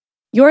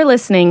You're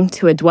listening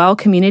to a Dwell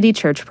Community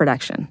Church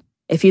production.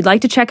 If you'd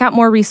like to check out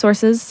more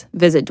resources,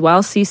 visit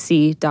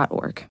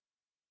dwellcc.org.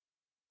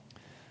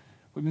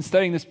 We've been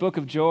studying this book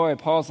of joy,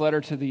 Paul's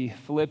letter to the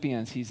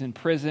Philippians. He's in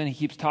prison. He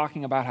keeps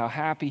talking about how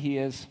happy he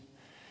is.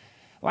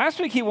 Last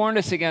week, he warned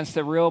us against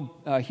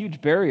a huge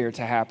barrier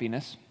to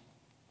happiness,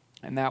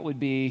 and that would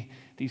be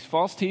these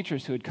false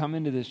teachers who had come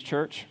into this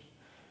church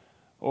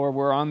or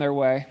were on their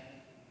way,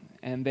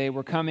 and they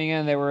were coming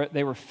in. They were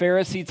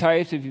Pharisee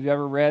types. If you've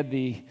ever read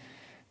the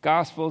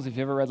Gospels, if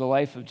you've ever read the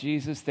life of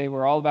Jesus, they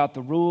were all about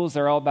the rules.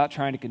 They're all about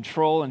trying to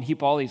control and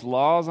heap all these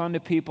laws onto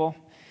people.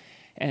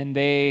 And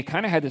they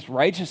kind of had this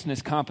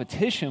righteousness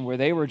competition where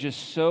they were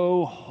just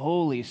so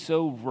holy,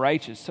 so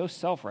righteous, so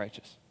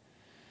self-righteous.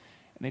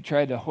 And they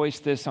tried to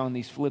hoist this on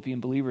these Philippian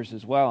believers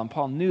as well. And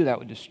Paul knew that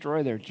would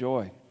destroy their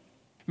joy.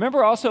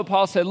 Remember also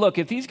Paul said, look,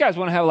 if these guys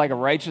want to have like a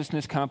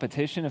righteousness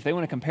competition, if they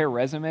want to compare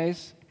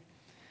resumes,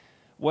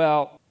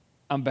 well,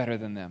 I'm better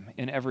than them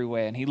in every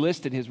way. And he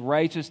listed his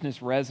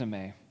righteousness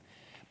resume.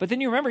 But then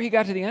you remember he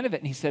got to the end of it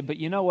and he said, but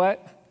you know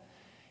what?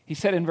 He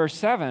said in verse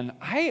 7,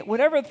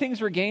 whatever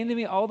things were gained to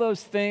me, all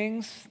those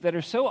things that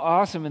are so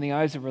awesome in the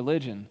eyes of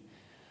religion,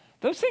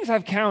 those things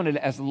I've counted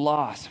as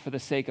loss for the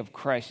sake of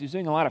Christ. He's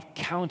doing a lot of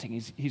counting.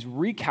 He's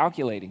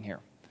recalculating here.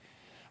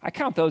 I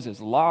count those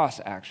as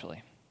loss,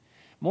 actually.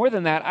 More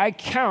than that, I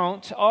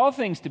count all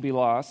things to be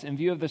lost in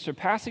view of the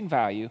surpassing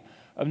value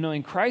of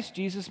knowing Christ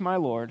Jesus my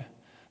Lord,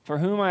 for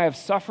whom I have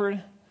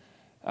suffered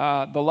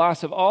the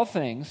loss of all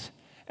things,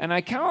 and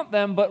I count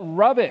them but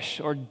rubbish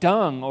or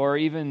dung, or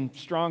even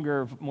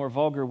stronger, more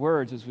vulgar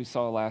words, as we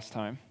saw last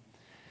time.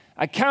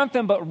 I count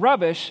them but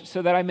rubbish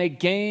so that I may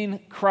gain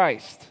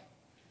Christ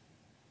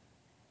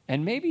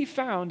and may be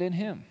found in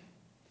him,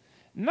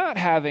 not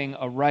having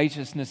a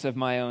righteousness of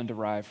my own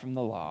derived from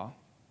the law,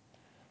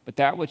 but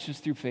that which is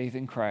through faith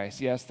in Christ.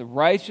 Yes, the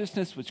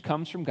righteousness which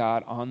comes from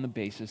God on the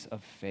basis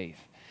of faith.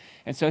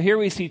 And so here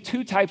we see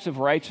two types of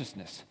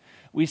righteousness.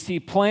 We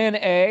see plan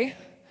A.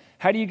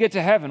 How do you get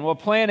to heaven? Well,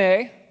 plan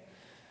A,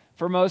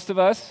 for most of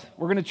us,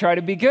 we're going to try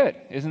to be good.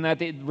 Isn't that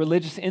the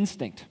religious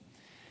instinct?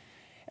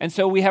 And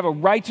so we have a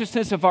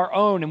righteousness of our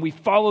own, and we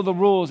follow the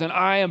rules, and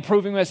I am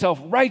proving myself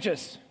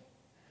righteous.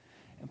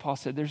 And Paul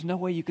said, there's no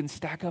way you can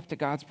stack up to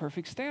God's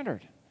perfect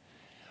standard.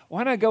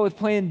 Why not go with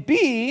plan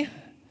B,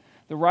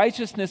 the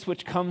righteousness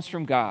which comes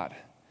from God?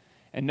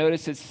 And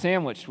notice it's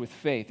sandwiched with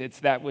faith.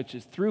 It's that which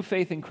is through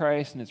faith in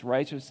Christ, and it's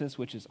righteousness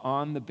which is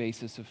on the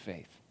basis of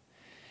faith.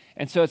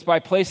 And so it's by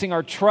placing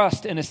our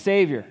trust in a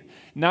Savior,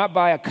 not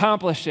by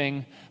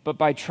accomplishing, but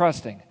by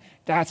trusting.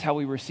 That's how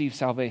we receive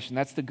salvation.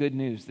 That's the good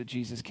news that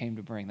Jesus came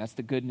to bring. That's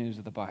the good news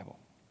of the Bible.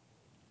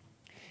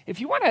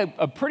 If you want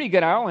a pretty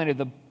good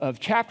outline of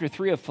chapter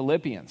 3 of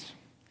Philippians,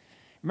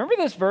 remember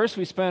this verse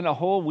we spent a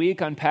whole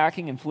week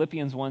unpacking in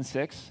Philippians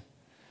 1:6?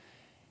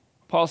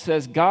 Paul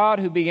says, God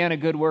who began a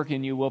good work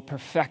in you will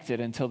perfect it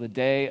until the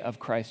day of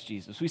Christ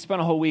Jesus. We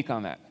spent a whole week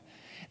on that.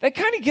 That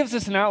kind of gives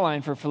us an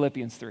outline for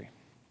Philippians 3.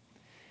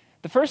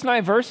 The first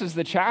 9 verses of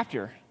the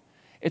chapter,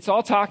 it's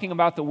all talking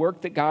about the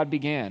work that God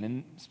began,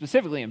 and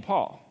specifically in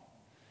Paul.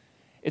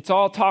 It's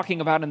all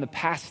talking about in the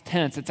past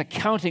tense. It's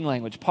accounting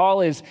language.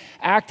 Paul is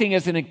acting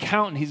as an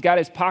accountant. He's got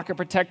his pocket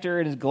protector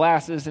and his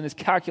glasses and his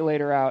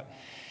calculator out,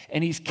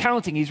 and he's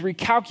counting. He's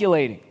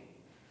recalculating.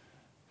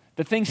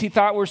 The things he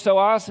thought were so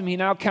awesome, he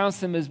now counts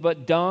them as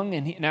but dung,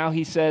 and now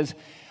he says,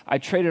 I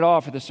trade it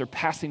all for the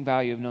surpassing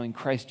value of knowing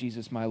Christ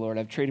Jesus my Lord.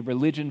 I've traded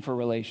religion for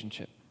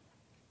relationship.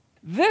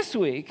 This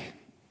week,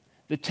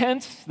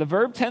 the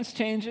verb tense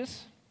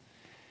changes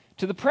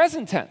to the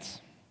present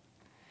tense.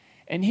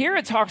 And here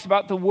it talks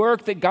about the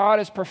work that God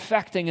is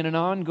perfecting in an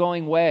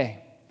ongoing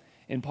way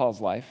in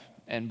Paul's life,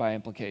 and by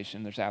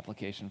implication, there's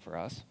application for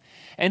us.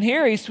 And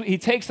here he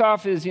takes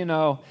off his,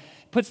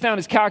 puts down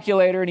his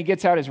calculator and he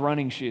gets out his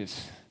running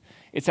shoes.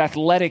 It's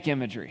athletic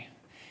imagery.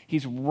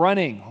 He's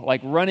running,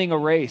 like running a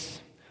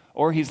race,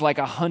 or he's like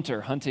a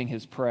hunter hunting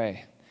his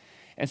prey.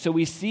 And so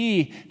we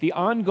see the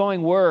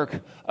ongoing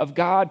work of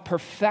God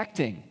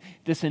perfecting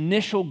this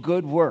initial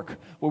good work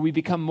where we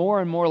become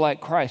more and more like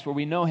Christ, where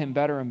we know him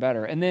better and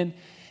better. And then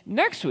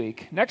next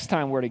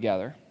time we're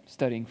together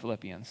studying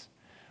Philippians,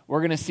 we're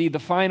going to see the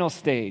final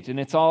stage, and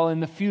it's all in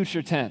the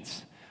future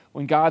tense,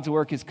 when God's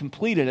work is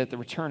completed at the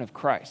return of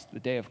Christ, the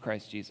day of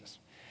Christ Jesus.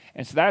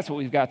 And so that's what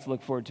we've got to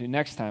look forward to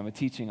next time, a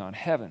teaching on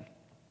heaven.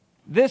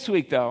 This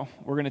week, though,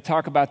 we're going to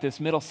talk about this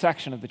middle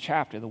section of the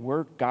chapter, the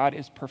work God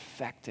is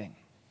perfecting.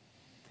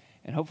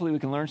 And hopefully we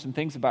can learn some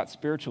things about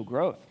spiritual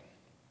growth.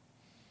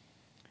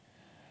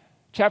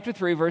 Chapter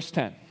 3, verse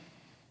 10.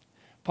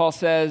 Paul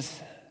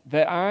says,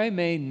 that I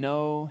may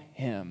know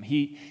him.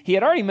 He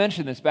had already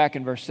mentioned this back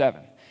in verse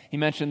 7. He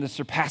mentioned the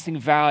surpassing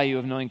value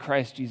of knowing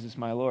Christ Jesus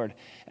my Lord.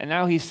 And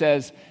now he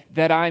says,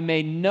 that I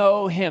may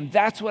know him.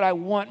 That's what I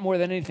want more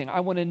than anything. I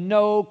want to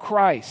know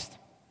Christ.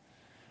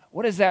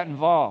 What does that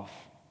involve?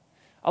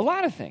 A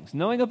lot of things.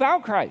 Knowing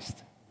about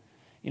Christ.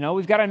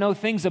 We've got to know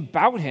things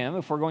about him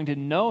if we're going to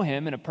know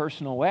him in a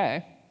personal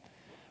way.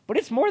 But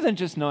it's more than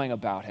just knowing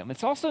about him.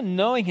 It's also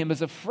knowing him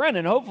as a friend,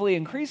 and hopefully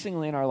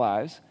increasingly in our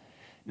lives,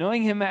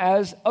 knowing him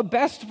as a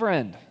best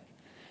friend,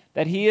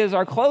 that he is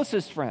our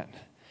closest friend.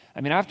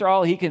 I mean, after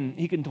all, he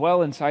can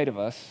dwell inside of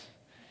us.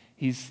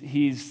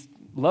 He's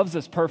loves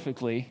us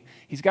perfectly.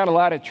 He's got a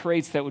lot of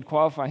traits that would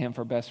qualify him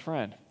for best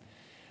friend.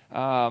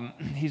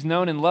 He's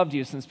known and loved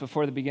you since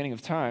before the beginning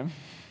of time.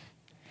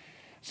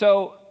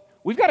 So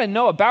we've got to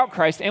know about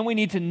Christ, and we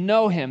need to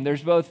know him.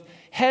 There's both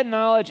head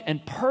knowledge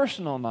and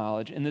personal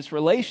knowledge in this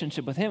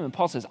relationship with him. And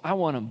Paul says, I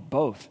want them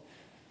both.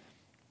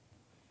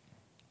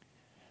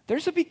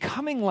 There's a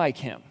becoming like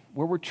him,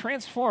 where we're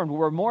transformed,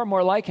 where we're more and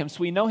more like him, so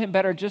we know him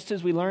better just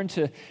as we learn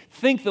to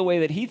think the way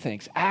that he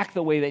thinks, act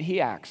the way that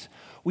he acts.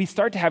 We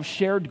start to have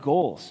shared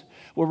goals,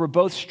 where we're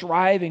both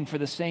striving for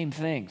the same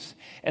things.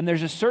 And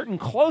there's a certain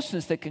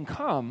closeness that can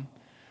come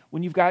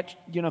when you've got,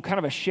 kind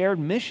of a shared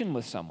mission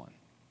with someone.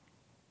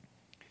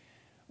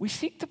 We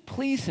seek to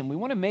please him. We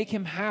want to make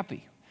him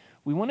happy.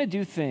 We want to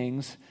do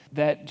things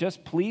that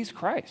just please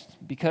Christ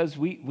because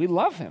we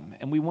love him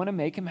and we want to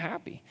make him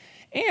happy.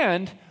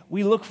 And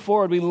we look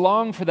forward, we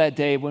long for that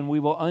day when we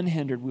will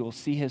unhindered, we'll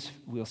see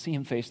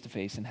him face to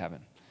face in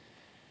heaven.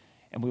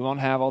 And we won't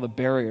have all the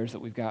barriers that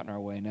we've got in our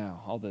way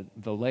now, all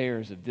the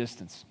layers of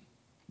distance,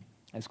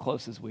 as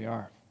close as we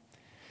are.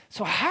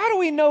 So how do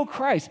we know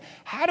Christ?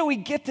 How do we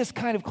get this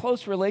kind of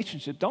close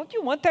relationship? Don't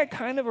you want that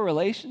kind of a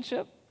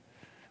relationship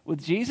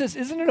with Jesus?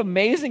 Isn't it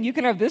amazing you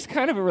can have this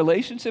kind of a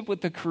relationship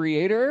with the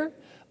creator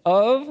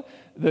of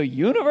the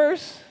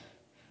universe?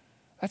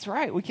 That's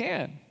right, we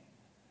can.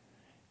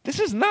 This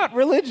is not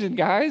religion,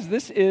 guys.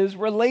 This is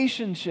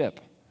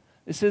relationship.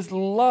 This is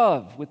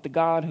love with the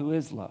God who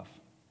is love.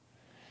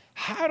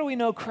 How do we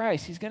know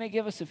Christ? He's going to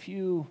give us a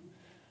few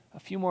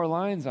more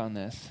lines on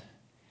this.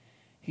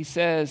 He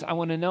says, I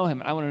want to know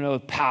him. I want to know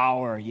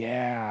power.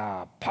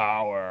 Yeah,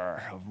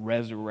 power of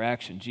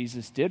resurrection.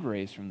 Jesus did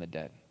raise from the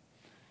dead.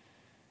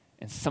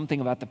 And something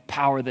about the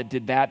power that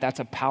did that,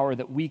 that's a power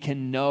that we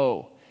can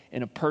know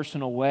in a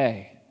personal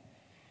way.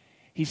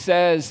 He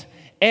says,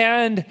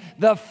 and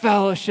the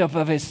fellowship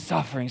of his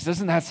sufferings.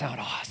 Doesn't that sound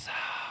awesome?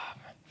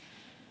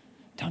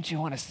 Don't you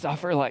want to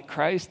suffer like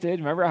Christ did?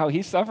 Remember how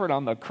he suffered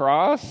on the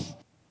cross?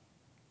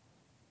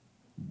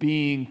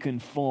 Being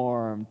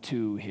conformed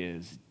to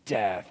his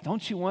death.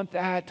 Don't you want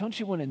that? Don't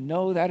you want to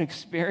know that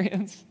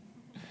experience?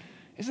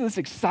 Isn't this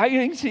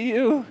exciting to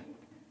you?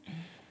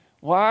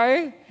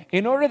 Why?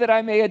 In order that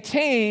I may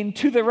attain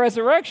to the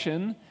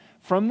resurrection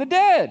from the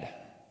dead.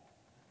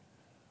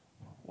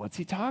 What's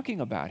he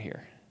talking about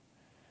here?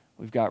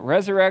 We've got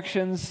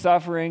resurrections,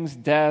 sufferings,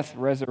 death,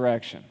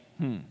 resurrection.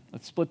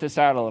 Let's split this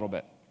out a little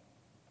bit.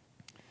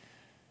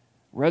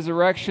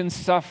 Resurrection,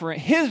 suffering,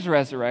 his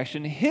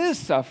resurrection, his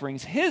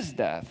sufferings, his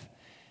death,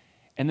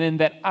 and then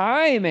that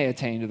I may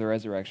attain to the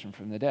resurrection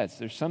from the dead. So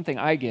there's something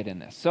I get in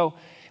this. So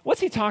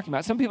what's he talking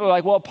about? Some people are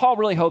like, well, Paul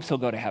really hopes he'll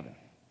go to heaven.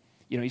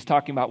 He's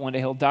talking about one day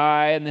he'll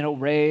die and then he'll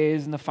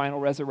raise in the final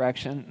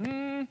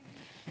resurrection.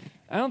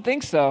 I don't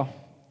think so.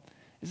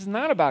 This is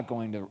not about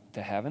going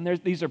to heaven.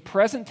 These are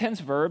present tense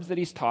verbs that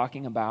he's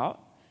talking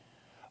about.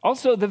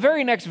 Also, the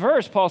very next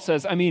verse, Paul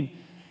says,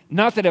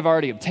 not that I've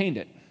already obtained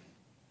it.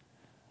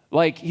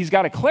 Like, he's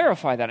got to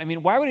clarify that.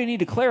 Why would he need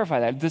to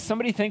clarify that? Does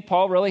somebody think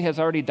Paul really has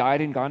already died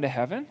and gone to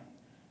heaven?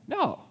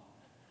 No.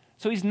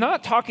 So he's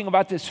not talking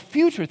about this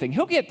future thing.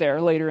 He'll get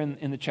there later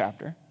in the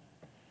chapter.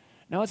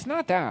 No, it's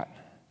not that.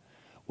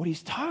 What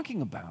he's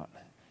talking about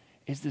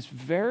is this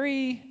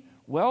very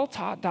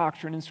well-taught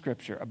doctrine in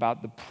Scripture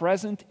about the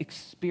present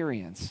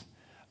experience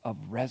of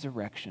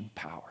resurrection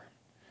power.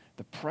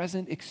 The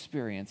present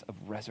experience of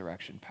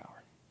resurrection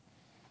power.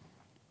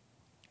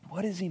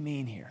 What does he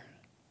mean here?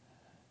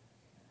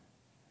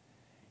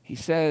 He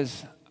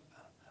says,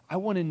 I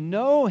want to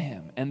know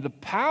him and the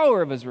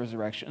power of his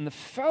resurrection and the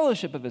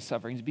fellowship of his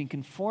sufferings, being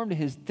conformed to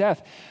his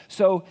death.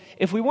 So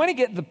if we want to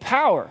get the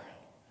power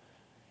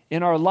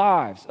in our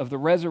lives of the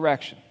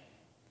resurrection,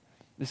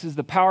 this is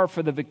the power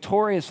for the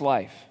victorious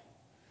life.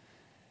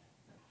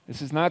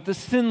 This is not the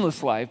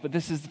sinless life, but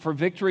this is for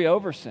victory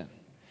over sin.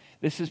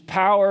 This is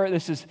power,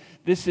 this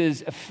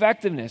is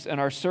effectiveness in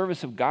our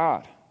service of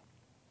God.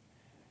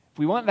 If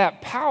we want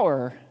that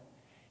power,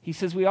 he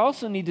says we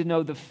also need to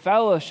know the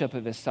fellowship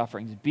of his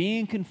sufferings,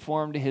 being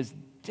conformed to his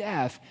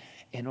death,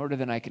 in order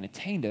that I can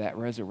attain to that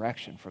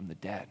resurrection from the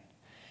dead.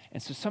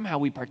 And so somehow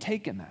we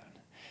partake in that.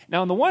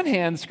 Now, on the one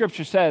hand,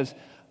 Scripture says,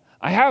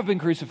 I have been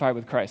crucified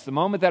with Christ. The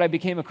moment that I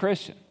became a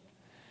Christian,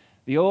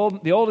 the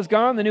old is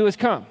gone, the new has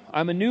come.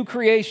 I'm a new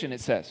creation,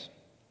 it says.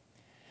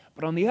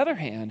 But on the other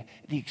hand,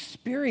 the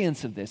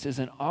experience of this is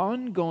an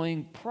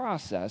ongoing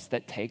process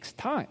that takes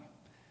time.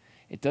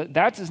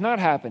 That does not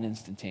happen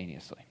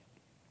instantaneously.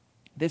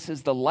 This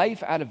is the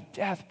life out of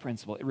death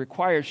principle. It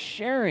requires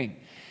sharing.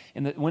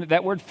 And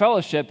that word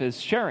fellowship is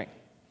sharing.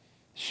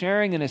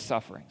 Sharing in his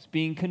sufferings,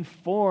 being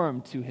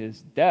conformed to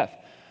his death.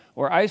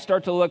 Where I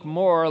start to look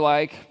more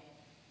like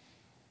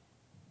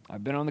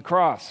I've been on the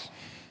cross.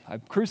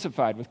 I'm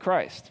crucified with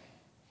Christ.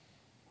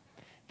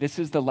 This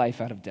is the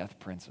life out of death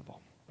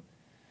principle.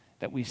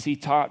 that we see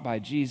taught by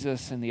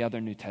Jesus and the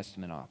other New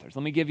Testament authors.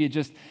 Let me give you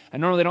I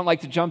normally don't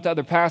like to jump to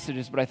other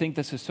passages, but I think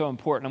this is so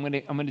important.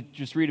 I'm going to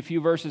just read a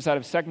few verses out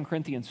of 2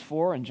 Corinthians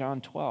 4 and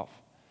John 12.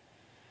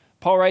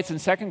 Paul writes in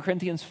 2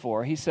 Corinthians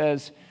 4, he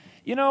says,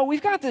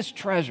 we've got this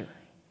treasure,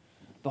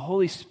 the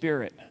Holy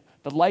Spirit,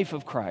 the life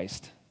of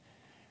Christ.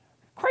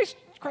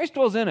 Christ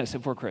dwells in us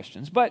if we're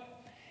Christians, but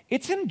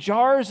it's in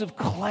jars of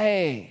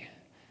clay.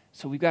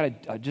 So we've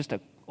got just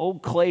an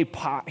old clay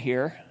pot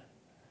here.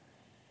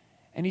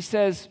 And he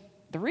says,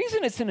 the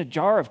reason it's in a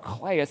jar of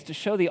clay is to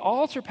show the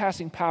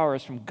all-surpassing power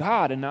is from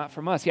God and not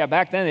from us. Yeah,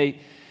 back then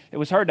it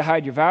was hard to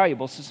hide your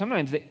valuables, so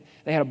sometimes they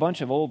had a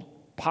bunch of old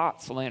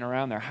pots laying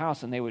around their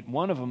house, and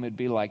one of them would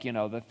be like,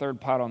 the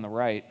third pot on the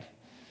right.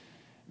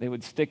 They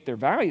would stick their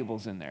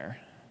valuables in there.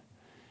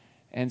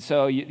 And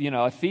so,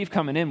 a thief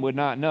coming in would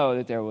not know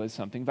that there was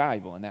something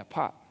valuable in that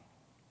pot.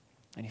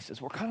 And he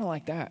says, we're kind of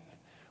like that.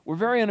 We're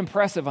very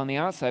unimpressive on the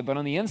outside, but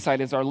on the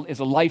inside is a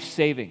life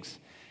savings.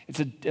 It's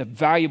a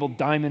valuable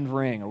diamond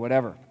ring or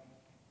whatever.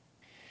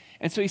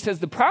 And so he says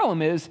the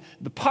problem is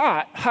the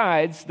pot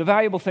hides the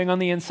valuable thing on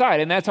the inside,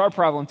 and that's our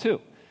problem too.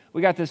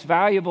 We got this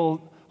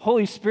valuable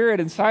Holy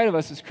Spirit inside of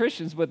us as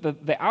Christians, but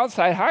the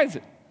outside hides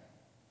it.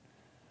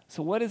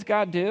 So what does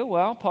God do?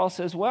 Well, Paul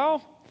says,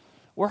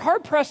 we're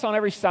hard-pressed on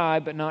every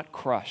side, but not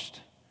crushed.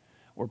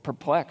 We're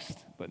perplexed,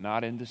 but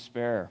not in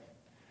despair.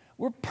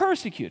 We're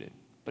persecuted,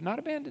 but not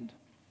abandoned.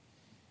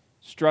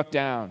 Struck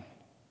down,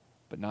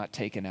 but not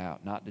taken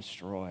out, not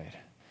destroyed.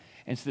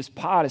 And so this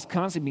pot is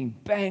constantly being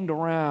banged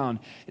around.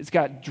 It's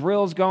got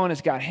drills going.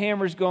 It's got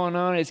hammers going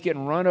on. It's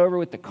getting run over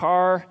with the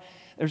car.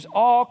 There's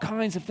all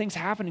kinds of things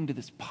happening to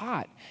this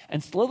pot.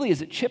 And slowly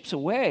as it chips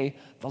away,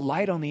 the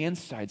light on the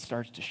inside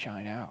starts to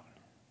shine out.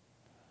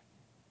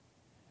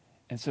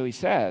 And so he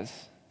says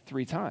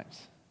 3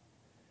 times,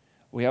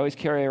 we always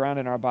carry around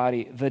in our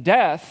body the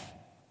death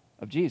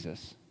of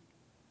Jesus,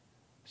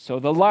 so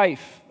the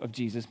life of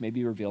Jesus may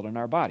be revealed in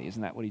our body.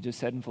 Isn't that what he just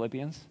said in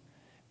Philippians?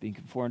 Being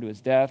conformed to his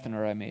death in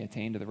order I may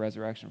attain to the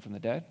resurrection from the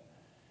dead.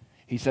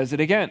 He says it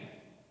again.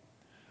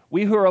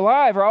 We who are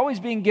alive are always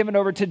being given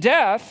over to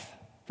death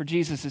for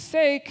Jesus'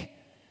 sake,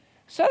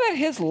 so that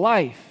his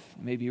life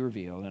may be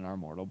revealed in our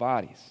mortal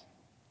bodies.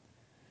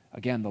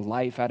 Again, the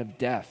life out of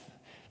death.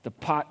 The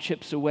pot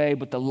chips away,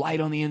 but the light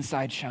on the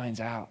inside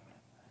shines out.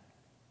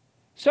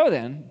 So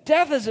then,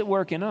 death is at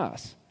work in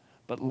us,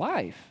 but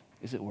life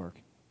is at work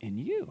in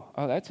you.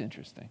 Oh, that's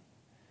interesting.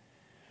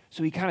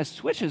 So he kind of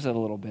switches it a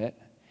little bit.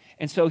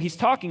 And so he's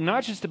talking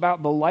not just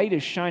about the light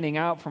is shining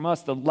out from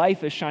us, the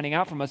life is shining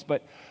out from us,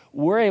 but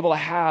we're able to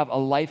have a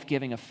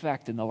life-giving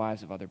effect in the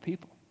lives of other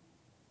people.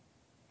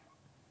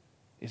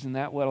 Isn't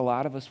that what a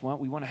lot of us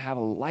want? We want to have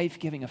a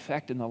life-giving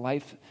effect in the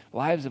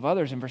lives of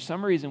others. And for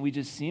some reason, we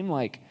just seem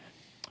like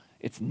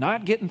it's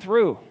not getting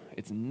through.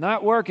 It's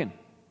not working.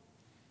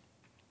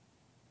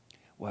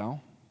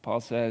 Well,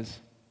 Paul says,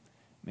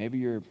 maybe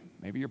your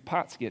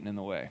pot's getting in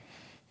the way.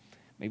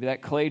 Maybe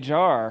that clay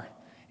jar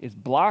is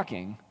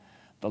blocking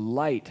the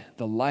light,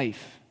 the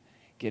life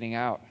getting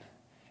out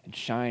and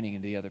shining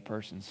into the other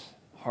person's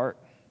heart.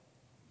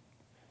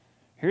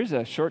 Here's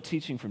a short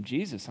teaching from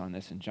Jesus on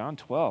this in John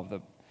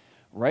 12,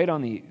 right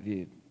on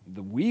the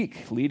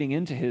week leading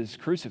into his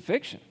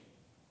crucifixion.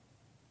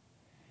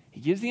 He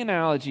gives the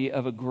analogy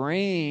of a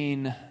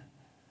grain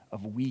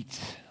of wheat,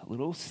 a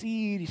little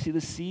seed. You see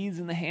the seeds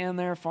in the hand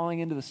there falling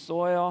into the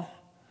soil.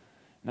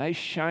 Nice,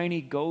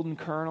 shiny, golden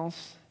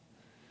kernels.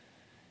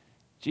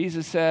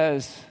 Jesus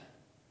says,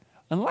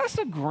 unless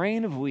a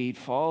grain of wheat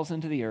falls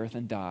into the earth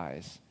and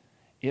dies,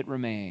 it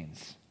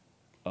remains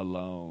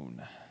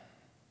alone.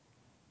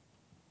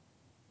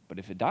 But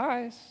if it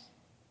dies,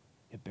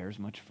 it bears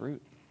much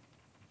fruit.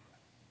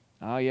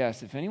 Ah,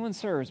 yes, if anyone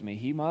serves me,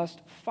 he must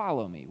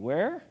follow me.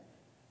 Where?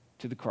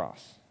 To the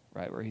cross,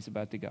 right where he's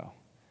about to go.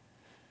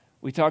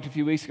 We talked a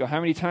few weeks ago, how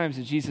many times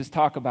did Jesus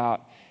talk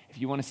about if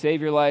you want to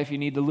save your life, you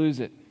need to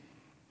lose it?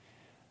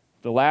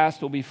 The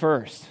last will be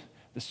first.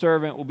 The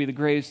servant will be the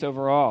greatest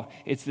overall.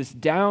 It's this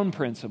down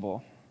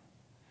principle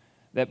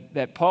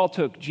that Paul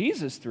took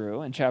Jesus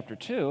through in chapter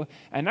 2,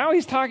 and now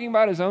he's talking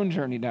about his own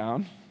journey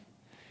down,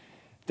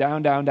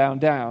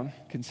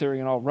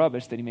 considering it all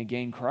rubbish that he may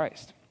gain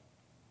Christ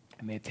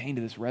and may attain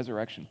to this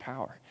resurrection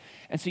power.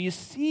 And so you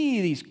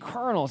see these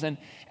kernels, and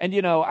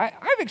you know,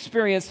 I've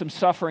experienced some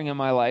suffering in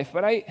my life,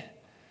 but I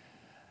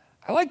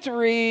like to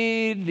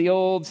read the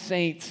old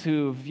saints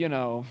who've,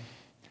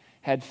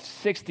 had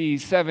 60,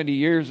 70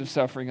 years of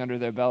suffering under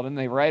their belt, and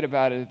they write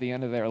about it at the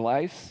end of their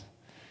lives.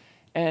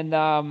 And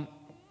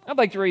I'd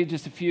like to read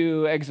just a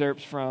few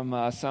excerpts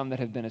from some that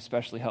have been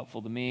especially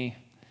helpful to me.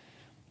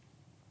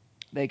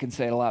 They can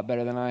say it a lot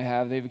better than I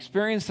have. They've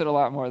experienced it a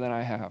lot more than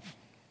I have.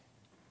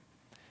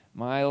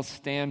 Miles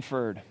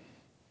Stanford,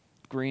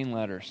 Green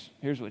Letters.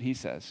 Here's what he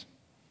says,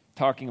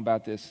 talking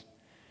about this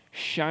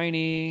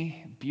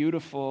shiny,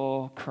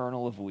 beautiful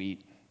kernel of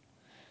wheat.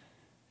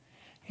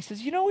 He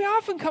says, we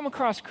often come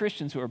across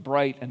Christians who are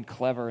bright and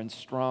clever and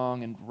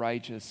strong and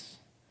righteous.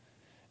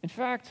 In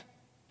fact,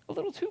 a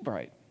little too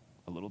bright,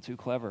 a little too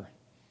clever.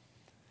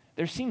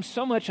 There seems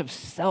so much of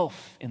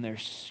self in their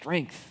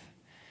strength,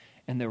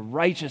 and their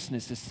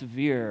righteousness is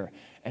severe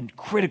and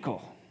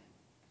critical.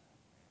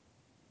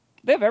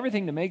 They have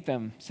everything to make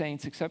them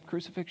saints except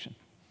crucifixion,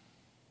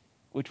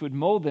 which would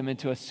mold them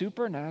into a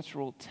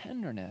supernatural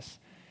tenderness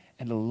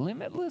and a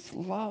limitless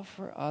love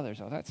for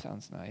others. Oh, that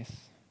sounds nice.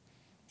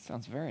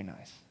 Sounds very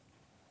nice.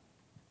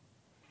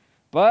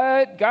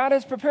 But God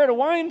has prepared a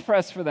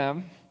winepress for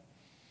them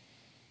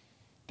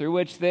through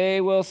which they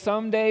will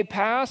someday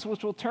pass,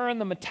 which will turn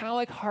the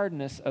metallic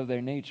hardness of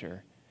their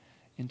nature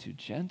into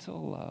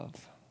gentle love.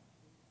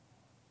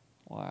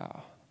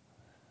 Wow.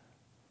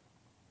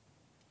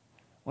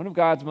 One of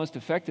God's most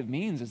effective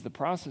means is the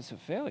process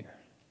of failure.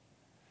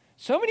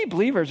 So many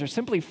believers are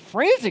simply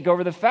frantic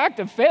over the fact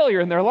of failure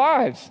in their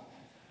lives.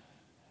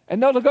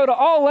 And they'll go to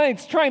all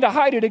lengths trying to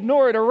hide it,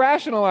 ignore it, or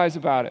rationalize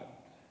about it.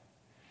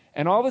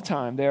 And all the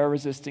time, they are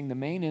resisting the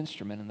main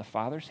instrument in the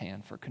Father's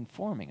hand for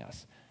conforming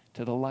us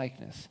to the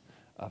likeness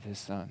of His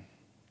Son.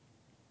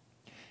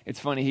 It's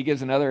funny, he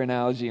gives another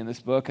analogy in this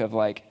book of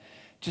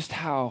just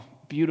how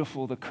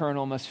beautiful the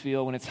kernel must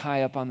feel when it's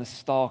high up on the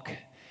stalk.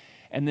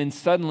 And then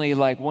suddenly,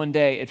 one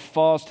day, it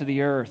falls to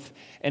the earth,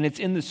 and it's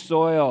in the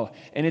soil,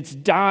 and it's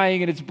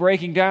dying, and it's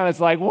breaking down. It's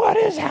like, what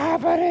is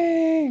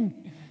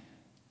happening?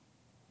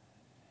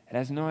 It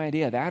has no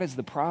idea. That is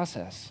the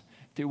process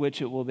through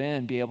which it will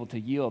then be able to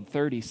yield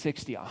 30,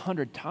 60,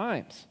 100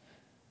 times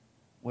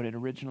what it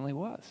originally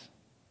was.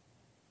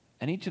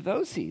 And each of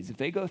those seeds, if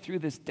they go through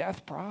this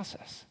death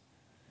process,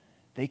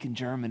 they can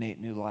germinate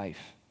new life.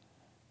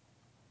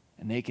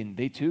 And they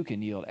too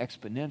can yield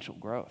exponential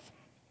growth.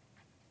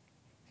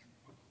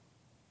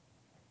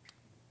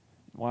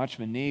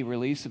 Watchman Nee,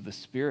 Release of the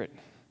Spirit.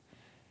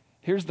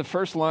 Here's the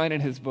first line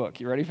in his book.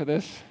 You ready for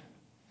this?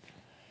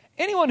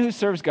 Anyone who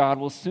serves God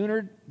will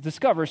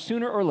discover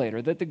sooner or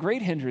later that the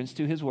great hindrance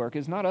to his work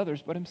is not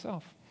others but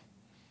himself.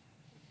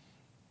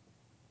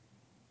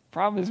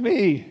 Problem is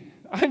me.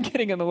 I'm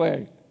getting in the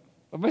way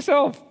of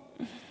myself.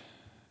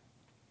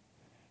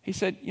 He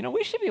said,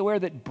 we should be aware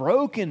that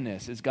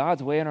brokenness is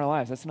God's way in our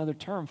lives. That's another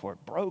term for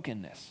it,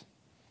 brokenness.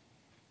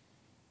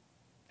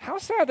 How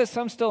sad that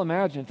some still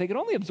imagine if they could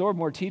only absorb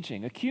more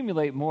teaching,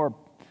 accumulate more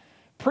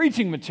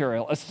preaching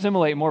material,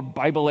 assimilate more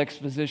Bible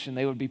exposition,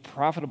 they would be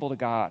profitable to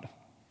God.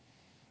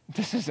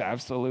 This is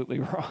absolutely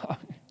wrong.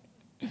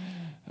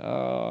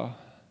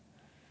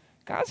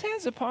 God's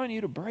hand's upon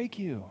you to break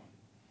you.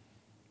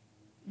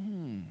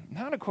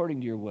 Not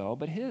according to your will,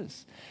 but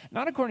His.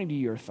 Not according to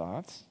your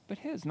thoughts, but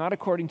His. Not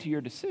according to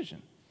your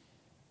decision,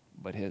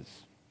 but His.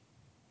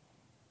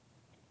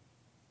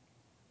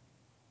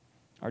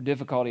 Our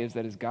difficulty is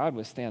that as God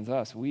withstands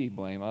us, we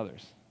blame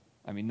others.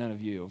 I mean, none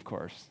of you, of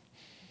course.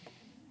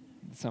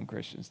 Some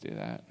Christians do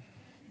that.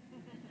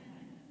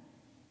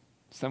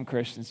 Some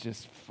Christians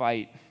just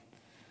fight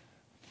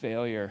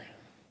failure.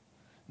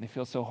 And they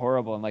feel so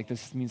horrible, and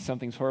this means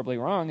something's horribly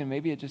wrong, and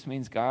maybe it just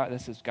means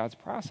this is God's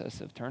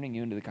process of turning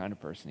you into the kind of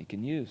person He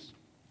can use.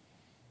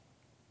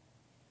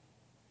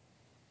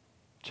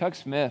 Chuck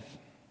Smith,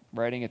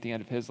 writing at the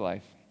end of his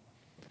life,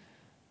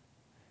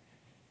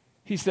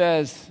 he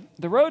says,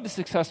 the road to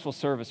successful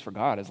service for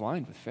God is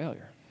lined with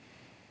failure.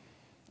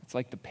 It's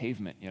like the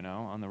pavement,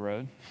 on the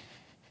road.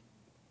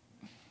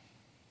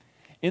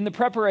 In the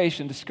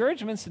preparation,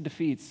 discouragements and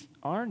defeats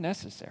are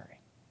necessary.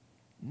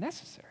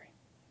 Necessary.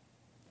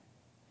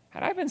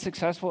 Had I been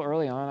successful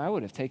early on, I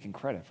would have taken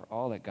credit for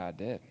all that God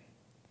did.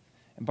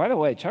 And by the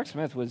way, Chuck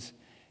Smith was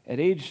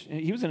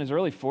he was in his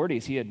early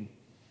 40s. He had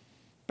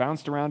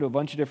bounced around to a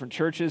bunch of different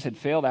churches, had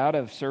failed out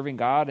of serving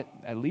God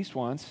at least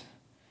once,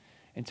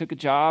 and took a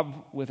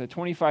job with a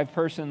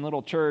 25-person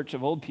little church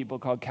of old people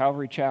called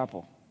Calvary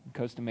Chapel in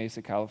Costa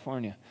Mesa,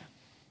 California.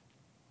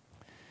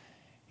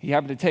 He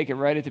happened to take it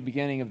right at the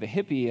beginning of the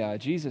hippie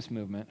Jesus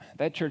movement.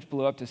 That church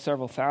blew up to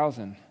several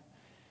thousand.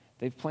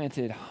 They've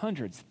planted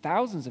hundreds,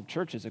 thousands of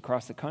churches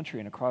across the country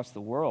and across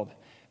the world.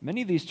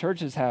 Many of these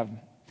churches have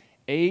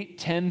 8,000,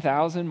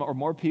 10,000 or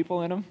more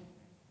people in them.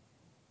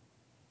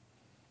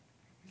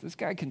 This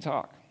guy can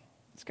talk.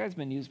 This guy's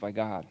been used by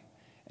God.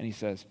 And he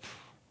says,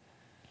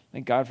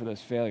 thank God for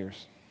those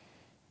failures.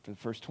 For the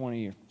first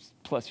 20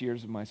 plus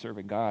years of my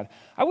serving God,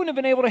 I wouldn't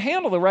have been able to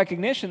handle the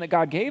recognition that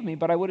God gave me,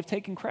 but I would have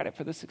taken credit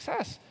for the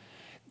success.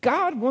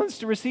 God wants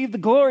to receive the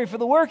glory for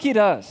the work He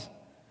does.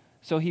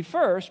 So He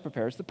first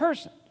prepares the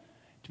person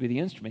to be the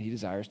instrument He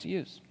desires to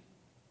use.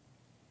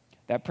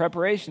 That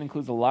preparation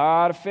includes a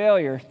lot of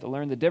failure to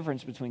learn the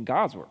difference between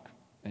God's work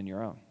and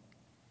your own.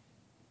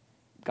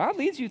 God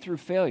leads you through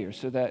failure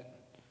so that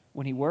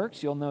when He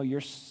works, you'll know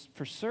you're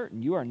for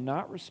certain you are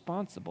not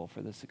responsible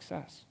for the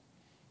success.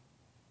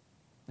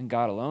 And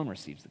God alone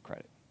receives the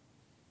credit.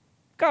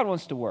 God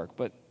wants to work,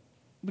 but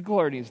the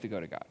glory needs to go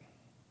to God.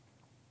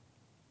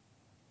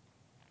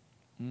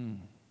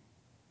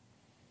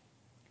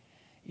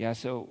 Yeah,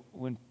 so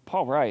when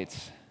Paul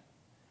writes,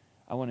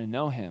 I want to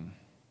know Him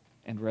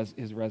and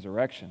His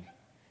resurrection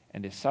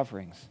and His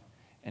sufferings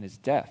and His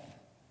death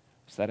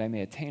so that I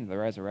may attain the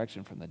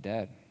resurrection from the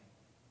dead.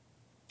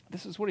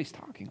 This is what he's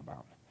talking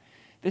about.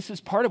 This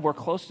is part of where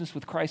closeness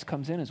with Christ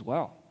comes in as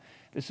well.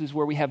 This is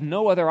where we have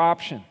no other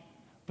option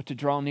but to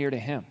draw near to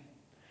him,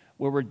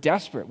 where we're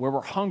desperate, where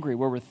we're hungry,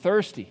 where we're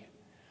thirsty.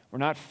 We're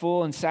not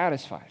full and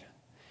satisfied.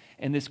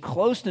 And this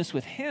closeness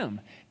with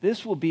him,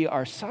 this will be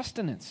our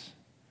sustenance.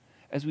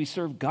 As we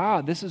serve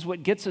God, this is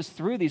what gets us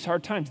through these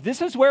hard times.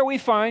 This is where we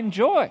find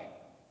joy.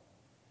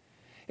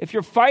 If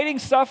you're fighting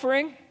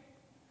suffering,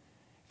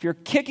 if you're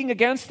kicking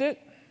against it,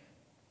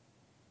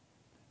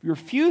 if you're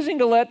refusing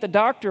to let the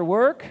doctor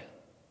work,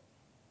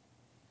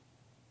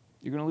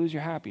 you're going to lose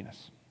your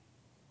happiness.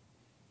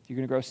 You're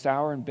going to grow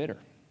sour and bitter.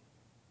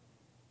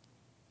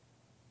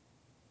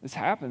 This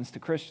happens to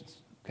Christians,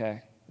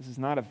 okay? This is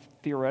not a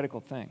theoretical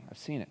thing. I've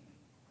seen it.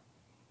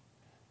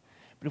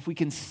 But if we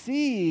can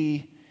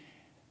see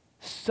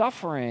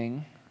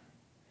suffering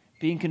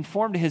being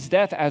conformed to his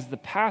death as the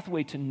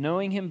pathway to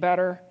knowing him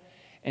better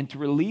and to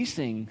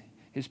releasing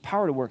his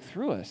power to work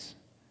through us,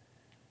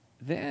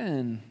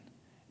 then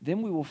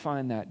we will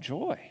find that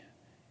joy.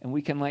 And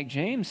we can, like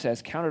James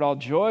says, count it all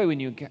joy when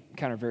you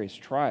encounter various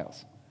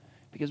trials,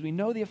 because we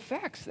know the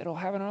effects that it'll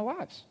have in our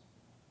lives.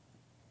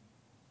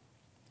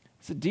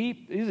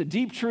 These are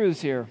deep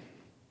truths here.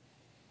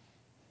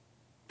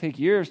 Take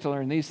years to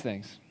learn these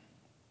things.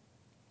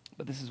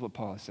 But this is what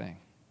Paul is saying.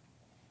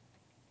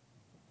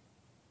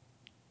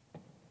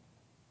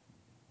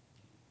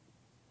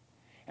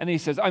 And then he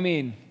says,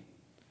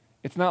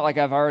 it's not like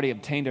I've already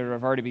obtained it or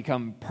I've already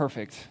become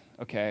perfect.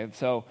 Okay,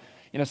 so,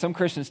 some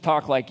Christians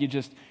talk like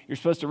you're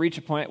supposed to reach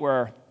a point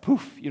where,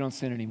 poof, you don't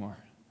sin anymore.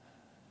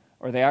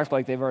 Or they act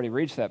like they've already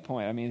reached that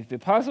point. The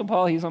Apostle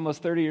Paul, he's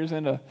almost 30 years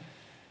into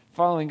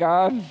following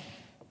God,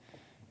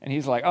 and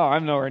he's like,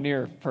 I'm nowhere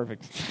near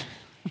perfect.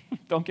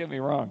 Don't get me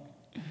wrong.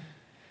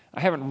 I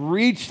haven't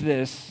reached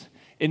this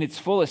in its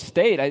fullest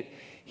state.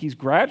 He's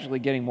gradually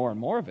getting more and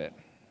more of it.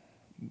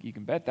 You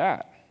can bet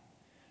that.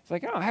 It's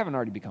like, I haven't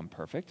already become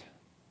perfect.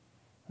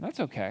 And that's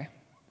okay.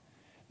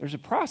 There's a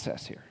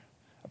process here.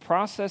 A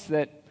process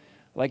that,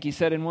 like he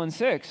said in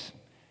 1:6,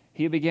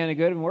 he who began a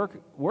good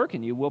work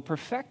in you will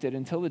perfect it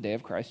until the day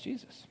of Christ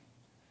Jesus.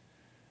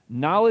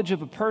 Knowledge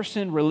of a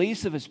person,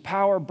 release of his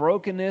power,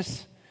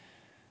 brokenness,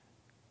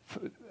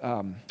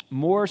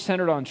 more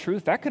centered on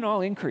truth, that can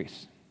all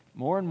increase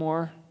more and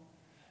more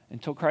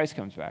until Christ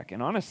comes back.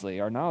 And honestly,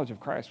 our knowledge of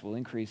Christ will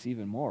increase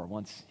even more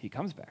once he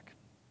comes back.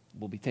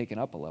 We'll be taken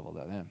up a level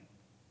to then.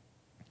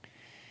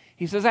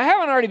 He says, I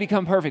haven't already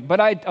become perfect, but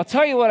I'll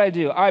tell you what I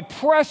do. I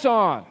press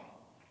on.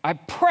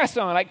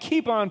 I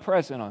keep on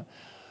pressing on.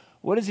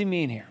 What does he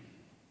mean here?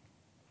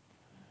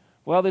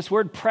 Well, this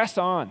word press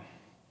on,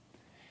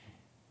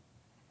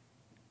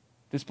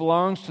 this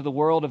belongs to the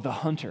world of the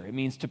hunter. It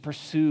means to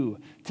pursue,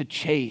 to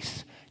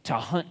chase, to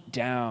hunt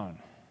down.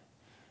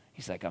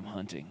 He's like, I'm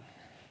hunting.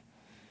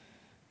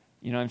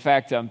 In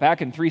fact,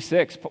 back in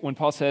 3:6, when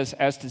Paul says,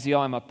 as to zeal,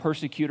 I'm a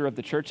persecutor of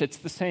the church, it's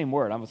the same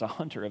word. I was a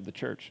hunter of the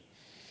church.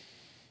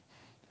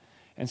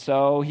 And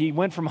so he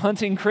went from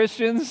hunting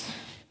Christians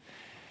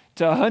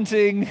to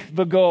hunting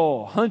the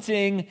goal,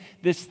 hunting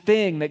this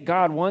thing that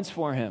God wants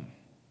for him.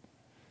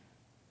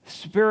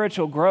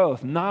 Spiritual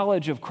growth,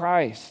 knowledge of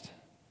Christ,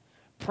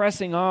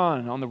 pressing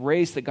on the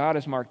race that God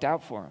has marked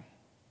out for him.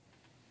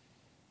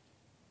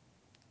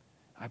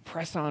 I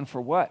press on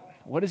for what?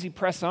 What does he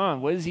press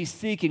on? What is he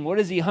seeking? What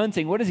is he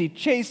hunting? What is he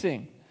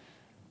chasing?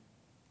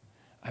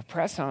 I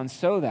press on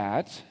so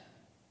that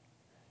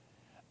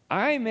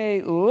I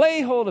may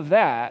lay hold of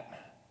that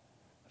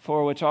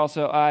for which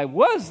also I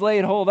was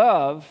laid hold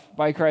of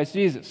by Christ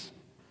Jesus.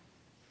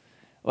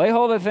 Lay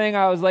hold of the thing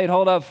I was laid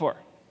hold of for.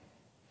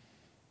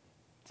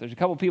 So there's a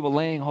couple people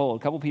laying hold,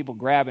 a couple people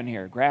grabbing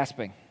here,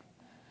 grasping.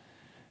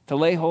 To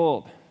lay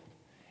hold.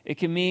 It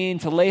can mean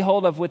to lay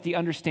hold of with the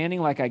understanding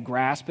like I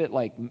grasp it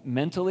like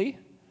mentally,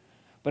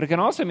 but it can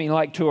also mean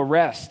like to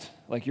arrest,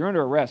 like you're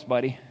under arrest,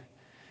 buddy.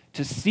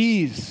 To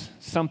seize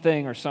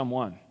something or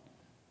someone.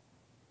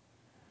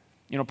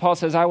 Paul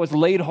says, I was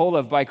laid hold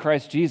of by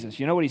Christ Jesus.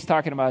 You know what he's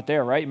talking about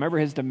there, right? You remember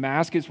his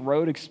Damascus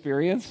Road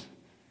experience?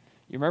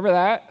 You remember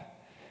that?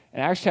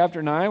 In Acts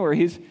chapter 9, where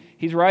he's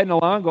riding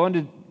along,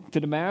 going to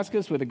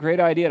Damascus with a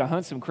great idea to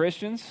hunt some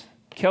Christians,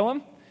 kill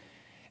them.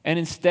 And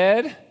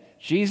instead,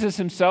 Jesus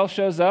himself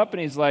shows up and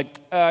he's like,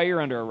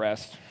 you're under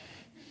arrest.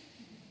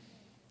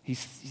 He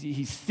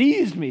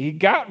seized me. He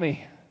got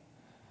me.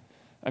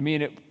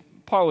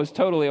 Paul was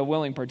totally a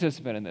willing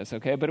participant in this,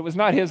 okay? But it was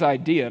not his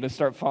idea to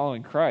start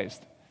following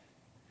Christ.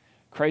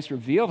 Christ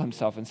revealed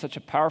himself in such a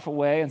powerful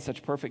way and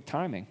such perfect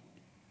timing.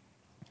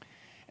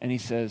 And he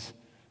says,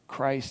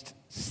 Christ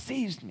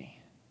seized me.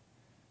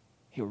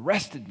 He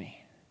arrested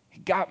me.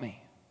 He got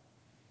me.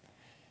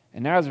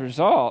 And now as a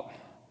result,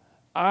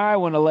 I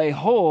want to lay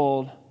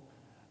hold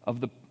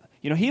of the,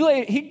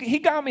 he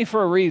got me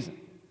for a reason.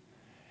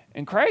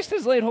 And Christ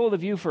has laid hold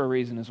of you for a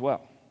reason as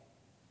well.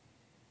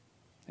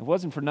 It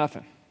wasn't for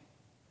nothing.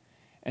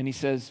 And he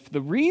says,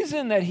 the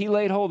reason that he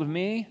laid hold of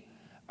me,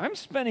 I'm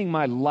spending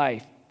my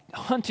life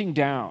hunting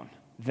down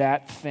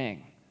that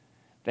thing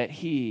that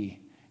he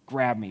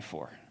grabbed me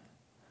for.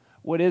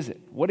 What is it?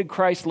 What did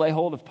Christ lay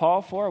hold of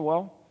Paul for?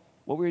 Well,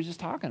 what we were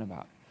just talking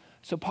about.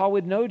 So Paul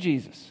would know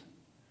Jesus.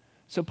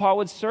 so Paul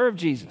would serve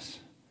Jesus,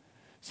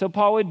 so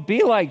Paul would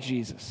be like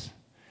Jesus,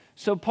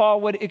 so Paul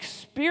would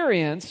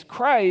experience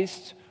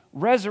Christ's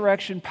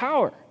resurrection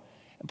power.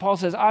 And Paul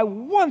says, I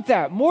want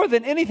that more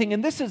than anything,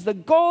 and this is the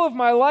goal of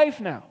my life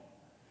now.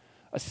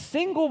 A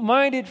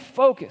single-minded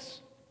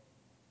focus.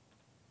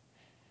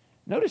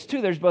 Notice,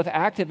 too, there's both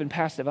active and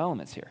passive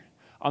elements here.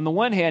 On the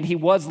one hand, he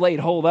was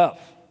laid hold of.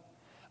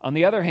 On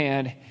the other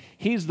hand,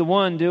 he's the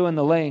one doing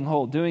the laying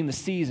hold, doing the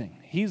seizing.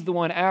 He's the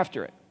one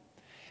after it.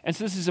 And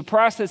so this is a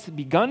process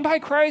begun by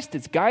Christ.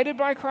 It's guided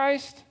by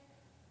Christ.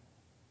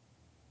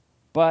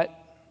 But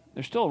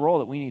there's still a role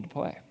that we need to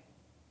play.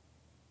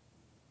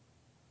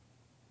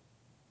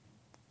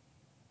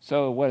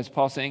 So what is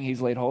Paul saying?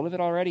 He's laid hold of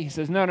it already? He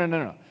says,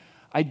 no.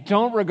 I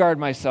don't regard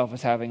myself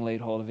as having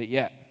laid hold of it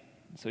yet.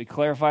 So he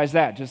clarifies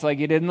that, just like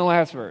he did in the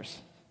last verse.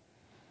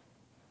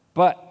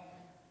 But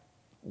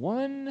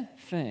one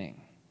thing.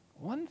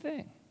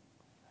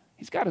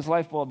 He's got his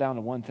life boiled down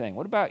to one thing.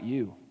 What about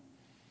you?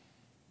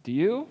 Do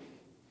you?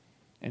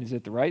 And is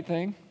it the right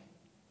thing?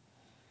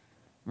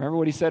 Remember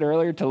what he said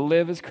earlier? To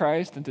live is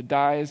Christ and to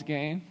die is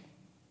gain.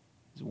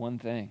 Is one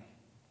thing.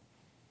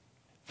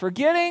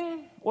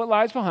 Forgetting what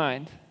lies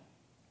behind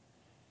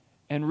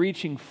and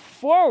reaching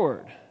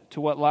forward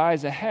to what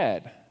lies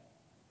ahead,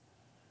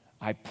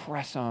 I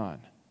press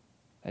on.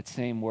 That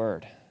same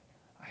word.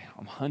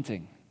 I'm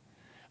hunting.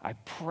 I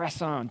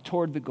press on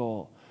toward the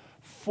goal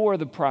for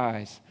the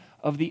prize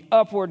of the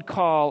upward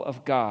call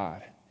of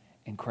God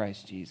in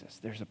Christ Jesus.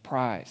 There's a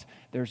prize.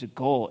 There's a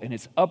goal, and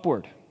it's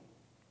upward.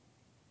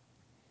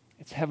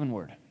 It's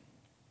heavenward.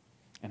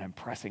 And I'm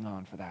pressing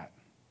on for that.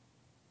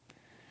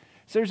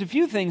 So there's a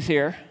few things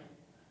here.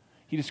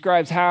 He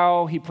describes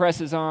how he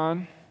presses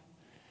on.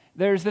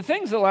 There's the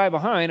things that lie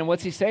behind, and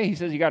what's he say? He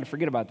says you got to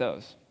forget about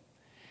those.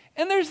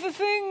 And there's the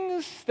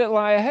things that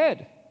lie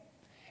ahead.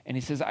 And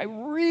he says, I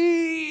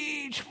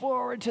reach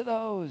forward to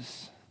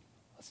those.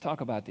 Let's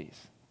talk about these.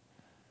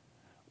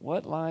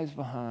 What lies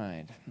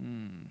behind?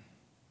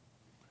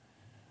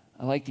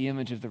 I like the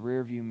image of the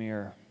rearview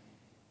mirror.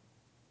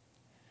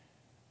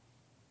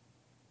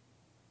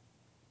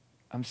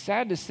 I'm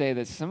sad to say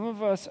that some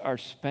of us are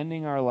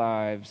spending our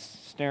lives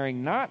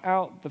staring not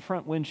out the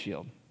front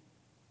windshield,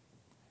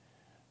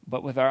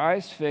 but with our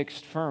eyes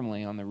fixed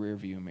firmly on the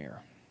rearview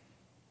mirror.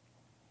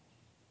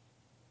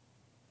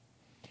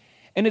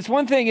 And it's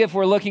one thing if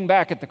we're looking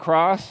back at the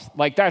cross,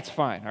 like that's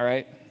fine, all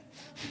right?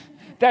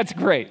 That's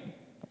great.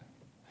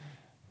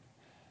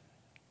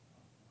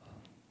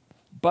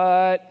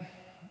 But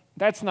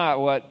that's not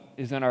what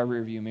is in our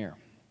rearview mirror.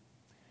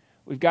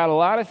 We've got a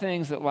lot of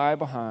things that lie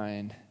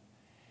behind,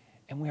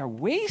 and we are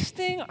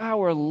wasting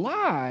our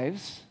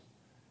lives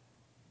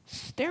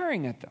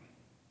staring at them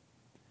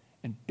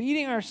and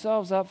beating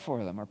ourselves up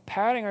for them or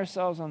patting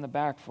ourselves on the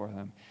back for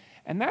them.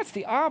 And that's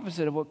the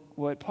opposite of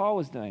what Paul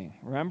was doing,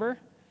 remember?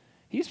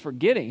 He's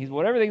forgetting.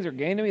 Whatever things are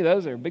gained to me,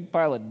 those are a big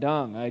pile of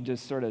dung. I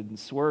just sort of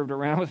swerved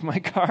around with my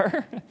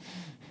car.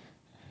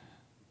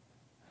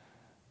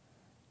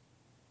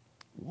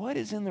 What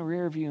is in the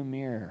rearview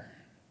mirror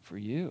for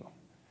you?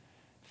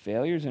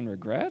 Failures and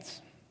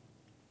regrets?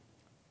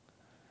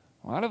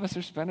 A lot of us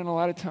are spending a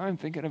lot of time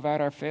thinking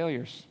about our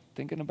failures,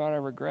 thinking about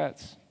our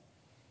regrets.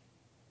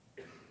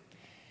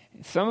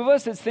 Some of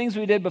us, it's things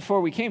we did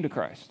before we came to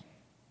Christ.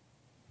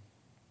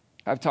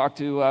 I've talked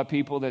to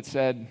people that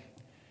said,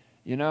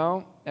 you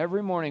know,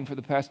 every morning for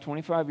the past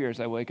 25 years,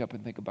 I wake up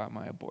and think about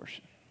my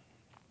abortion.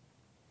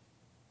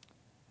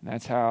 And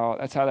that's how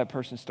that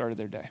person started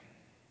their day.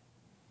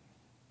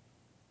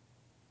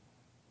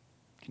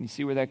 Can you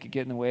see where that could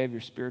get in the way of your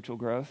spiritual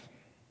growth?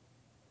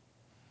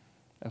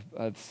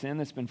 Of sin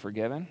that's been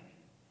forgiven?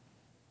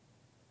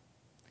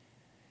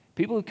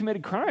 People who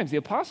committed crimes. The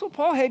Apostle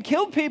Paul had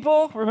killed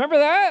people. Remember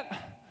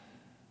that?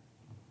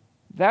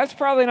 That's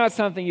probably not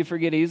something you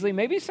forget easily.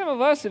 Maybe some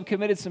of us have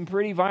committed some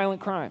pretty violent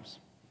crimes.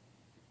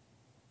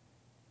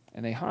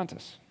 And they haunt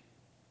us.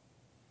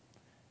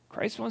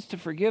 Christ wants to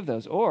forgive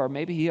those, or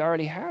maybe he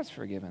already has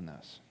forgiven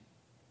those.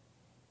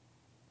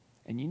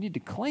 And you need to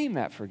claim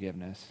that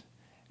forgiveness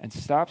and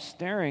stop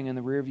staring in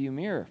the rearview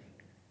mirror.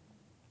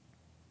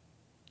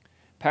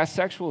 Past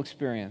sexual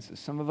experiences.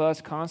 Some of us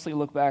constantly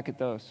look back at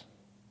those,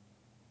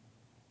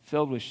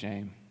 filled with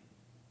shame.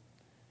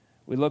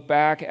 We look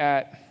back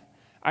at,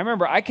 I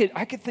remember I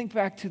could think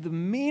back to the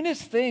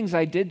meanest things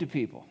I did to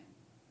people.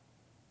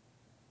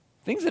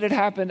 Things that had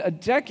happened a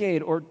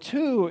decade or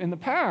two in the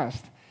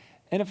past.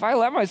 And if I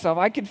let myself,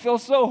 I could feel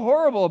so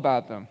horrible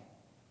about them.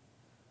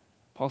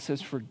 Paul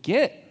says,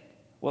 forget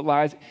what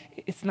lies.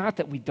 It's not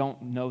that we don't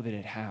know that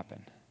it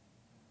happened.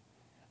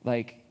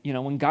 Like, you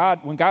know, when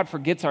God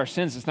forgets our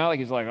sins, it's not like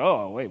he's like,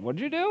 oh, wait, what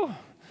did you do?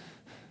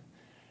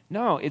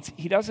 No,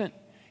 he doesn't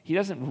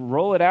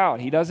roll it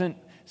out. He doesn't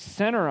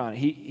center on it.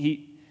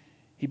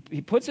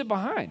 He puts it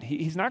behind.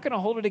 He's not going to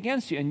hold it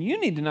against you. And you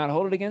need to not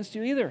hold it against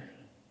you either.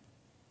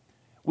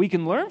 We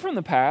can learn from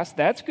the past.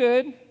 That's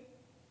good.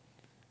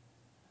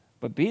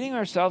 But beating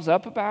ourselves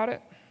up about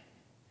it,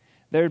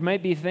 There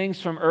might be things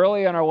from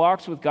early in our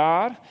walks with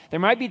God. There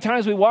might be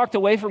times we walked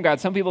away from God.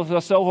 Some people feel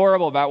so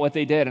horrible about what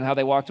they did and how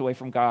they walked away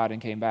from God and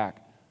came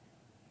back.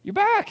 You're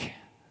back.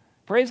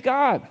 Praise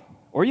God.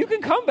 Or you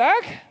can come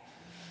back.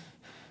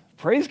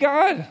 Praise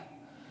God.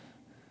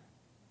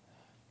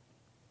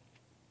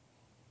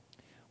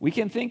 We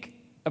can think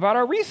about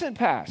our recent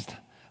past.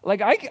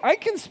 Like I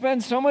can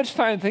spend so much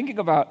time thinking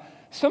about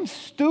some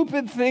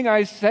stupid thing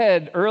I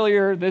said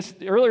earlier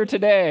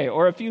today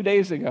or a few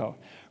days ago,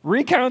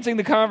 recounting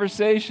the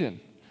conversation.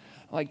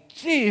 Like,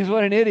 geez,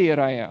 what an idiot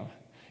I am.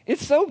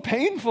 It's so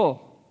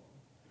painful.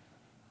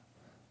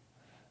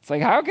 It's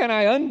like, how can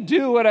I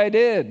undo what I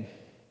did?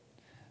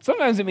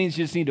 Sometimes it means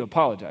you just need to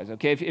apologize,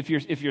 okay?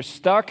 If you're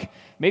stuck,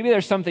 maybe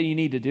there's something you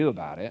need to do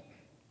about it.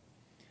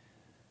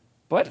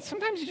 But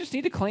sometimes you just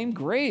need to claim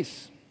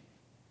grace.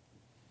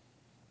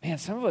 Man,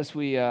 some of us,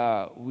 we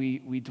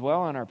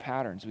dwell on our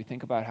patterns. We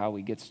think about how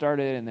we get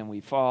started and then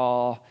we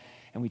fall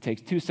and we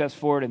take 2 steps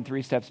forward and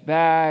 3 steps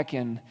back,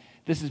 and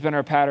this has been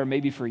our pattern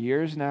maybe for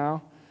years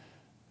now.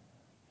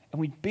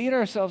 And we beat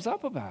ourselves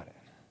up about it.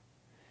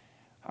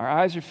 Our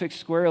eyes are fixed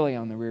squarely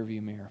on the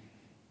rearview mirror.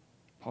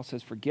 Paul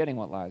says, forgetting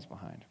what lies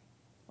behind.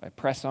 I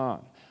press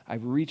on. I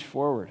reach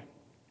forward.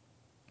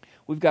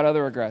 We've got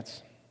other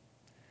regrets.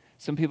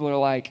 Some people are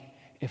like,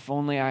 if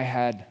only I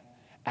had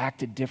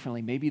acted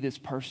differently, maybe this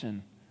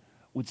person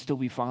would still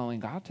be following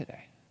God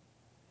today.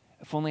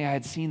 If only I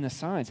had seen the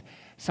signs.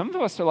 Some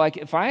of us are like,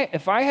 if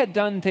I had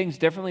done things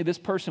differently, this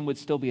person would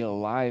still be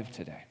alive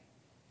today.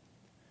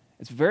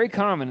 It's very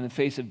common in the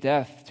face of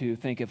death to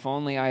think, if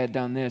only I had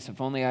done this, if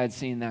only I had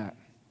seen that.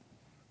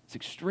 It's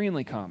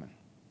extremely common.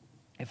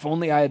 If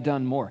only I had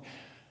done more.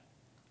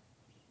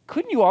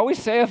 Couldn't you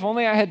always say, if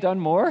only I had done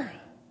more?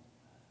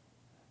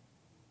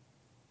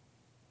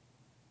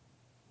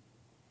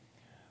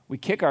 We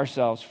kick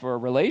ourselves for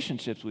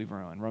relationships we've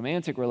ruined,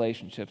 romantic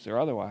relationships or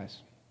otherwise.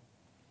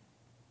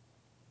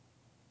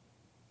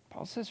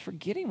 Paul says,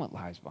 forgetting what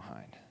lies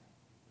behind,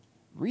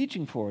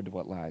 reaching forward to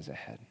what lies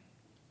ahead.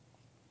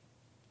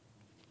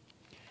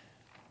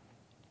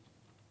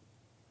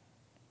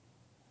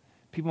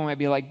 People might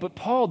be like, but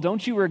Paul,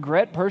 don't you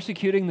regret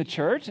persecuting the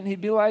church? And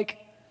he'd be like,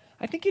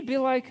 I think he'd be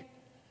like,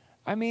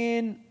 I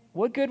mean,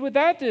 what good would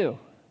that do?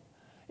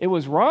 It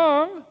was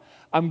wrong.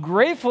 I'm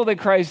grateful that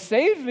Christ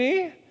saved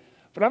me,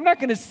 but I'm not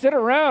going to sit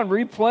around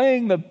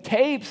replaying the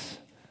tapes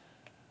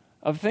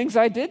of things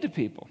I did to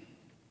people.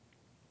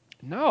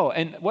 No,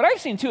 and what I've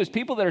seen too is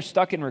people that are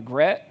stuck in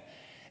regret,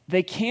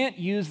 they can't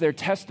use their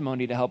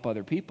testimony to help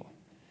other people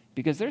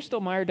because they're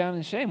still mired down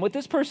in shame. What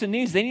this person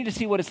needs, they need to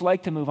see what it's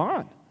like to move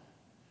on,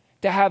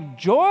 to have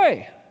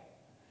joy,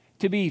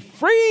 to be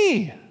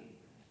free.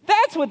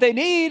 That's what they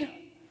need.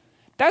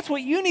 That's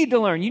what you need to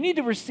learn. You need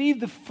to receive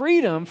the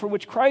freedom for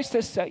which Christ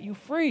has set you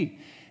free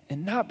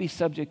and not be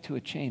subject to a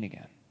chain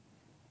again.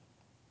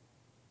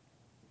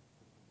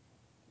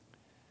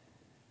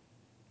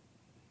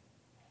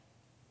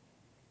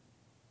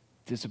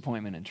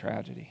 Disappointment and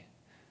tragedy.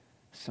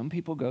 Some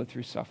people go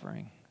through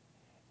suffering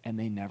and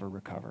they never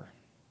recover.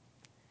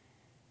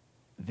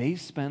 They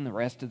spend the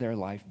rest of their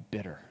life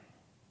bitter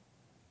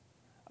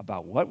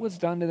about what was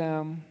done to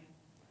them,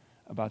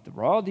 about the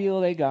raw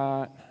deal they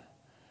got,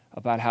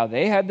 about how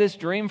they had this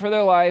dream for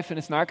their life and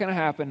it's not going to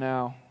happen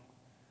now.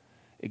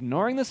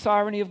 Ignoring the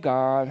sovereignty of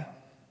God,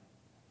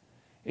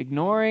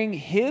 ignoring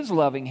His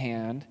loving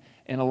hand,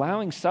 and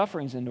allowing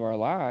sufferings into our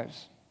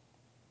lives.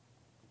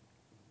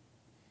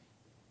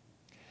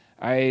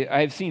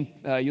 I've seen,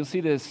 you'll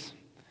see this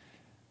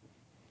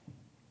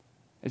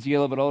as you get a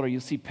little bit older, you'll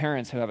see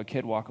parents who have a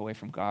kid walk away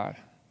from God.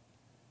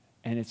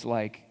 And it's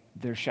like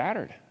they're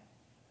shattered,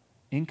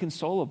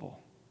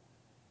 inconsolable,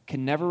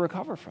 can never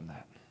recover from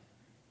that,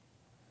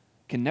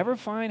 can never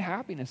find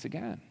happiness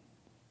again.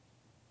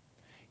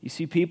 You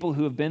see people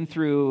who have been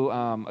through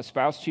a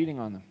spouse cheating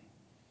on them.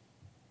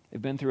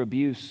 They've been through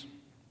abuse.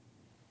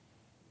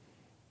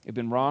 They've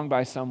been wronged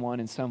by someone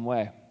in some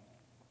way.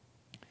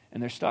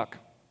 And they're stuck.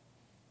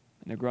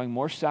 And they're growing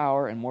more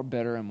sour and more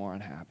bitter and more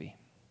unhappy.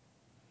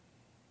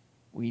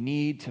 We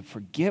need to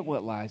forget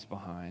what lies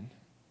behind.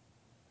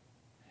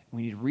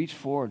 We need to reach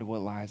forward to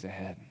what lies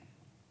ahead.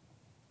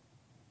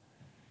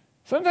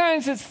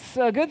 Sometimes it's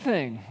a good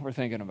thing we're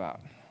thinking about.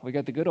 We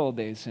got the good old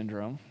days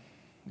syndrome.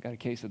 We got a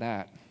case of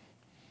that.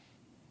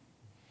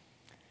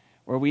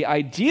 Where we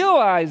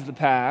idealize the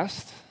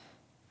past.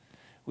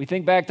 We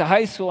think back to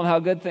high school and how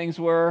good things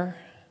were.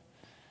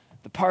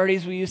 The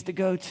parties we used to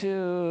go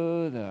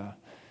to,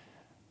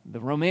 the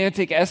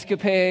romantic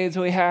escapades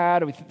we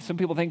had. Some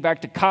people think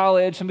back to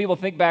college. Some people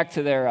think back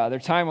to their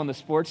time on the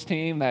sports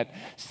team, that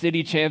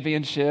city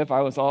championship.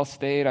 I was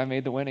All-State. I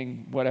made the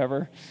winning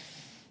whatever.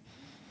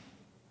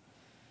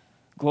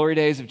 Glory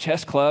days of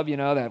chess club,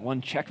 that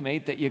one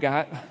checkmate that you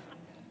got.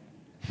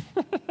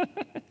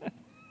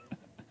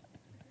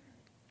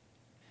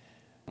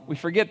 We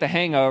forget the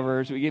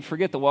hangovers. We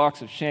forget the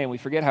walks of shame. We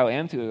forget how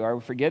empty we are.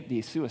 We forget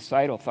the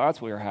suicidal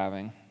thoughts we were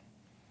having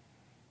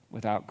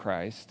without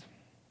Christ,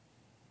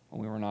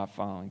 when we were not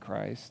following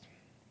Christ.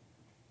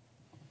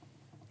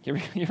 You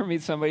ever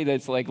meet somebody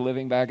that's like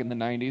living back in the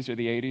 90s or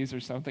the 80s or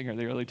something, or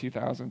the early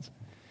 2000s?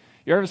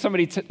 You ever have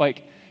somebody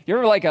you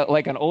ever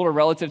like an older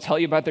relative tell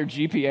you about their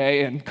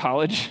GPA in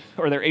college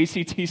or their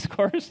ACT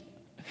scores?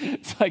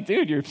 It's like,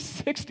 dude, you're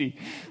 60.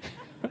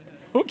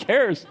 Who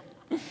cares?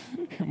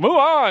 Move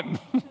on.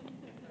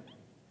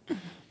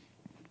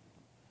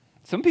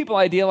 Some people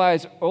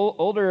idealize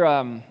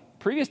older,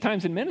 previous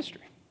times in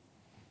ministry.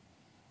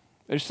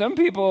 There's some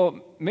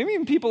people, maybe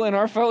even people in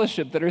our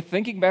fellowship, that are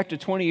thinking back to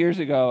 20 years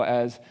ago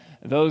as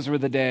those were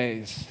the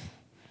days.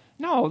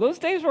 No, those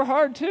days were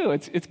hard too.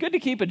 It's good to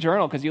keep a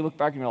journal because you look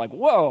back and you're like,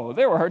 whoa,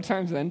 there were hard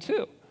times then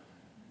too.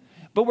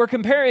 But we're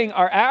comparing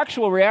our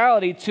actual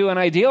reality to an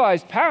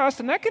idealized past,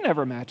 and that can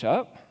never match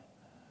up.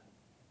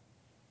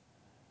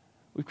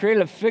 We've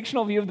created a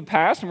fictional view of the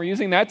past, and we're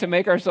using that to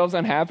make ourselves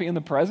unhappy in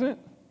the present.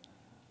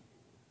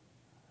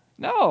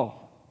 No.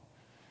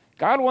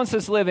 God wants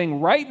us living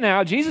right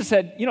now. Jesus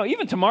said,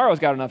 even tomorrow's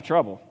got enough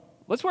trouble.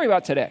 Let's worry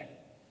about today.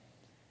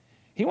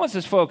 He wants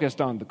us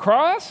focused on the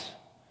cross,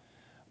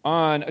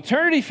 on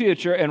eternity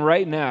future, and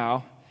right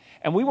now.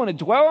 And we want to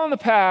dwell on the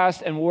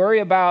past and worry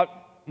about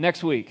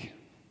next week.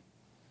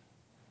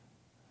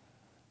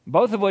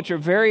 Both of which are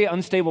very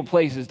unstable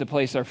places to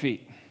place our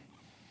feet.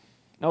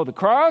 No, the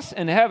cross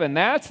and heaven,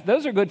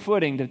 those are good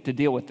footing to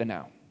deal with the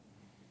now.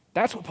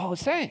 That's what Paul is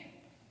saying.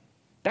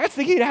 That's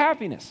the key to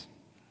happiness.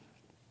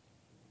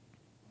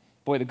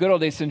 Boy, the good old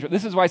days syndrome.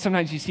 This is why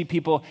sometimes you see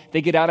people,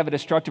 they get out of a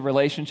destructive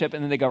relationship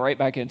and then they go right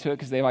back into it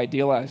because they've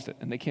idealized it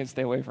and they can't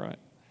stay away from it.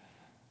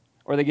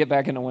 Or they get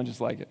back into one just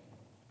like it.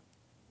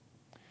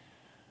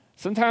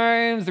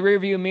 Sometimes the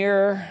rearview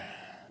mirror,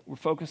 we're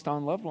focused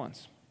on loved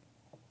ones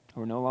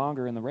who are no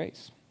longer in the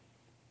race.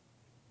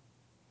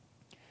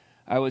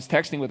 I was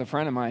texting with a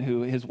friend of mine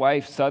who his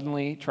wife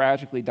suddenly,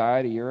 tragically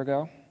died a year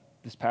ago,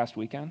 this past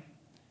weekend.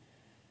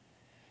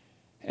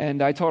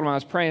 And I told him I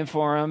was praying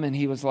for him, and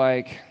he was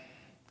like,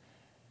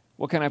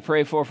 what can I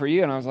pray for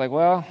you? And I was like,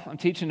 well, I'm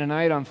teaching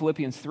tonight on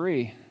Philippians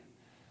 3,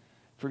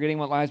 forgetting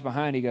what lies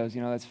behind. He goes,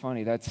 that's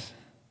funny. That's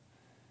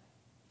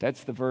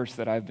the verse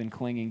that I've been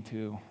clinging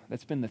to.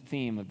 That's been the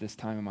theme of this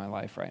time in my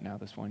life right now,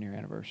 this 1-year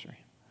anniversary.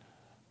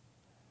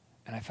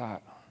 And I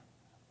thought,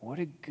 what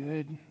a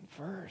good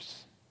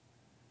verse.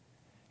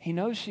 He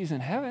knows she's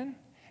in heaven.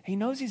 He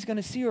knows he's going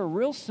to see her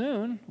real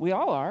soon. We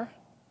all are.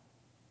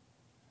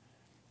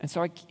 And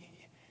so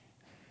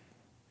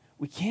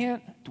we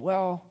can't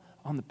dwell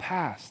on the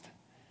past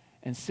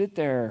and sit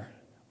there.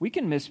 We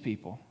can miss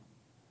people.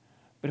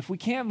 But if we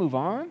can't move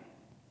on,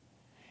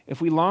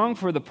 if we long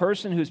for the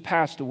person who's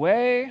passed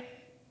away,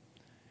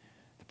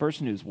 the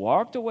person who's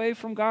walked away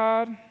from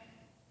God,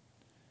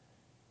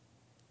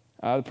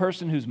 the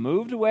person who's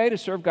moved away to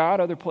serve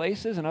God other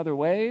places and other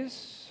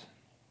ways.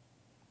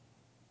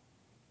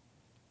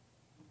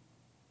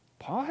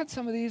 Paul had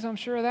some of these, I'm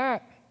sure of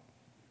that.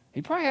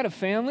 He probably had a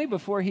family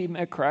before he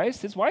met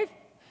Christ. His wife,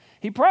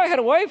 he probably had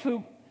a wife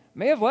who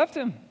may have left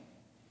him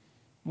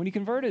when he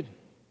converted.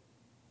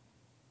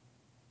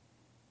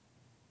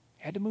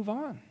 He had to move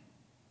on.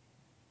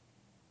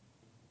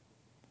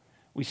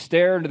 We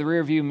stare into the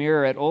rearview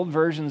mirror at old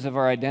versions of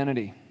our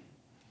identity.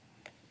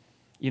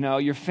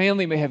 Your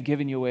family may have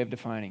given you a way of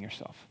defining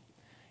yourself.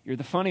 You're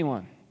the funny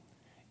one.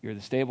 You're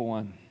the stable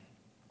one.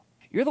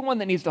 You're the one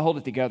that needs to hold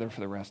it together for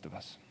the rest of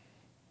us.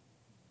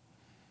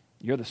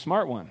 You're the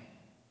smart one.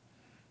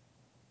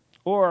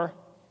 Or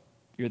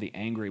you're the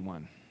angry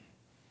one.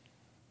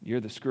 You're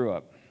the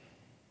screw-up.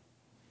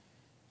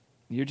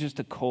 You're just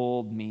a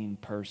cold, mean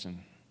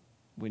person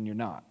when you're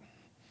not.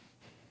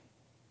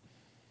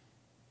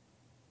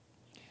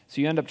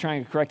 So you end up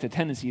trying to correct a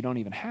tendency you don't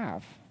even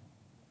have,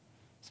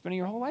 spending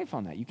your whole life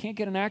on that. You can't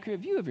get an accurate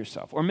view of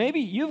yourself. Or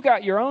maybe you've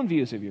got your own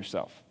views of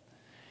yourself.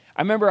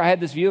 I remember I had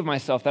this view of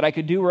myself that I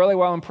could do really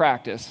well in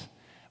practice,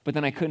 but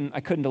then I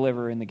couldn't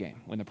deliver in the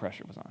game when the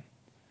pressure was on.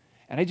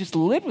 And I just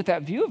lived with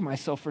that view of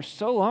myself for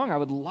so long, I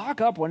would lock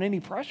up when any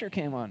pressure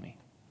came on me.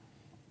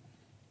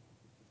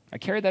 I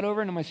carried that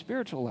over into my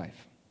spiritual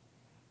life.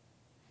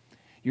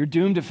 You're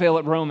doomed to fail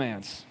at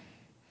romance.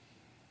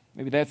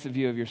 Maybe that's the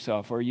view of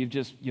yourself, or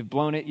you've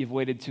blown it, you've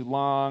waited too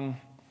long,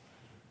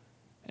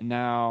 and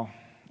now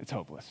it's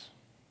hopeless.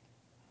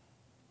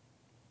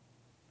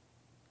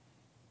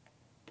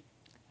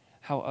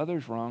 How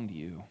others wronged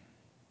you,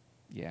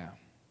 yeah.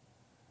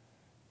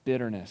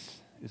 Bitterness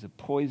is a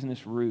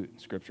poisonous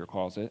root, Scripture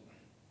calls it.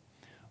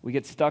 We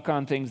get stuck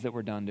on things that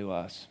were done to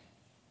us.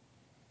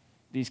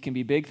 These can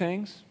be big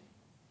things.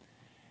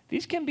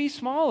 These can be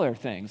smaller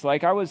things.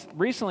 Like I was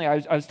telling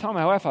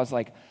my wife, I was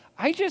like,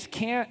 I just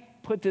can't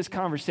put this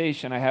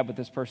conversation I had with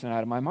this person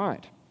out of my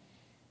mind.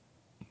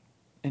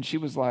 And she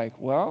was like,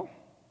 well,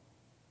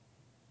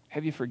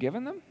 have you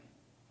forgiven them?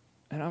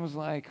 And I was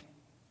like,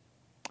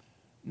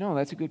 no,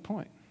 that's a good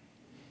point.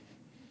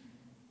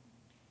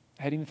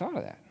 I hadn't even thought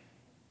of that.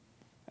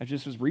 I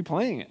just was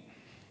replaying it,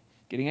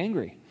 getting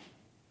angry.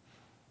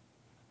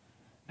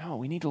 No,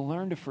 we need to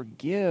learn to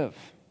forgive.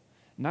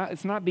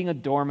 It's not being a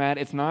doormat.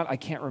 It's not, I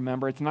can't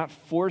remember. It's not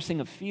forcing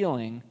a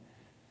feeling,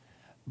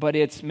 but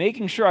it's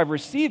making sure I've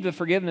received the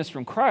forgiveness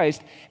from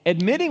Christ,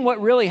 admitting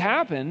what really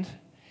happened,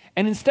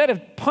 and instead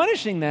of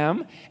punishing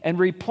them and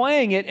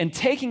replaying it and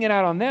taking it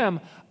out on them,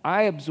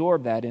 I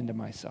absorb that into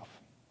myself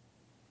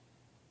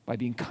by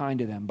being kind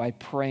to them, by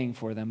praying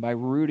for them, by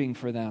rooting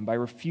for them, by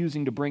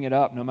refusing to bring it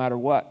up no matter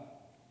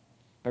what,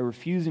 by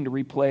refusing to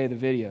replay the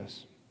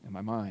videos in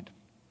my mind.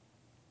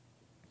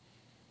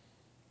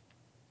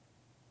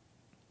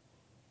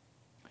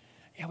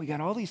 Yeah, we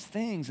got all these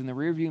things in the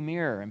rearview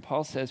mirror, and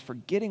Paul says,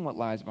 forgetting what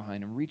lies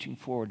behind and reaching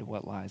forward to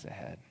what lies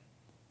ahead.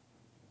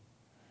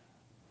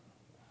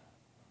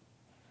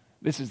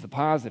 This is the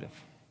positive.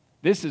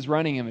 This is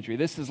running imagery.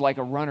 This is like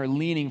a runner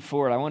leaning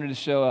forward. I wanted to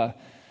show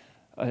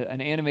an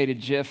animated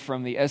GIF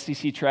from the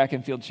SEC Track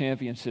and Field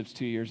Championships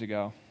 2 years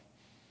ago.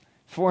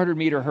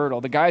 400-meter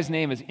hurdle. The guy's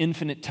name is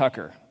Infinite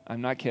Tucker.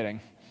 I'm not kidding.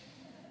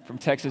 From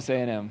Texas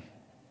A&M.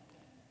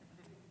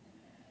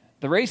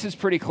 The race is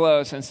pretty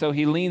close, and so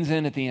he leans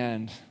in at the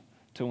end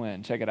to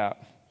win. Check it out.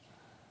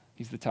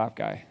 He's the top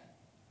guy.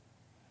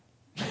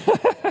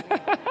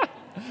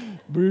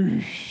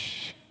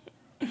 Boosh.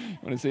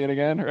 Want to see it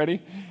again?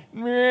 Ready?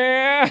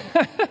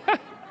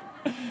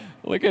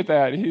 Look at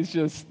that. He's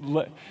just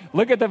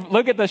look at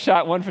the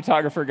shot one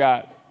photographer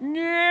got.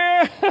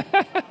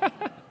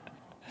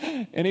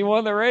 And he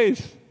won the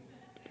race.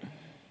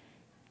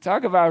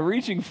 Talk about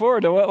reaching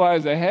forward to what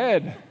lies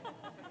ahead.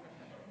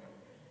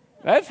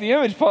 That's the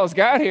image Paul's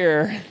got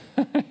here.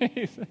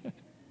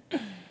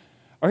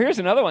 Or here's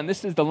another one.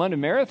 This is the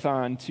London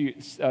Marathon,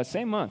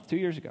 same month, 2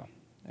 years ago,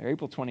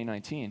 April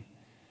 2019.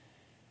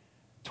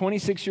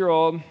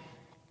 26-year-old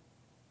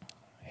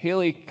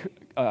Haley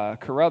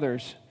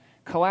Carruthers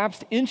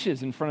collapsed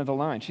inches in front of the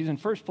line. She's in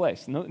first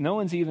place. No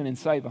one's even in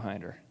sight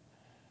behind her.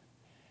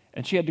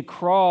 And she had to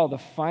crawl the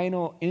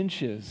final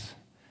inches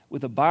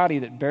with a body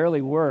that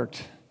barely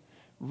worked,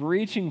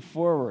 reaching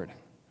forward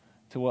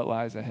to what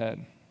lies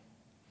ahead.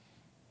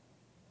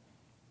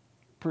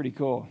 Pretty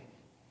cool.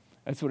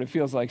 That's what it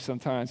feels like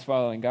sometimes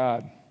following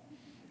God.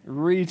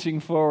 Reaching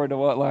forward to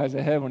what lies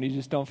ahead when you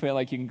just don't feel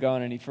like you can go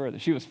on any further.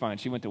 She was fine.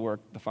 She went to work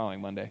the following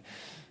Monday.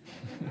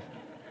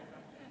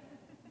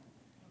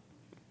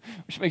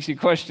 Which makes you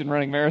question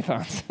running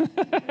marathons.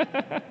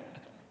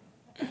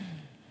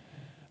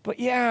 But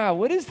yeah,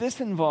 what does this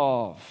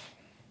involve?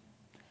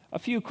 A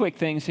few quick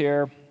things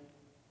here.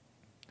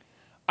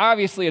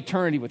 Obviously,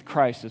 eternity with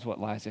Christ is what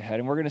lies ahead,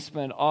 and we're going to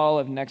spend all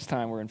of next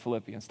time we're in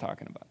Philippians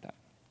talking about that.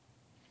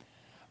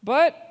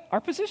 But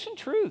our position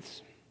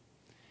truths.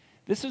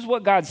 This is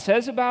what God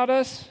says about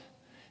us.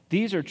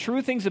 These are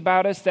true things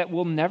about us that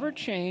will never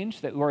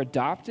change, that we're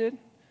adopted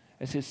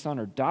as his son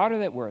or daughter,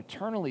 that we're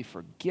eternally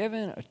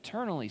forgiven,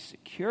 eternally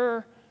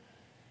secure.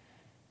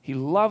 He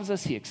loves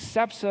us, he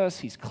accepts us,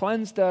 he's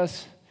cleansed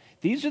us.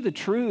 These are the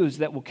truths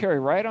that will carry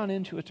right on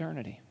into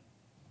eternity.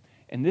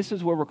 And this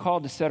is where we're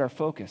called to set our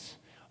focus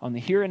on the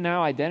here and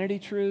now identity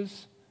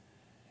truths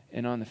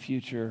and on the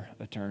future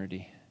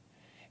eternity.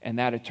 And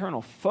that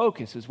eternal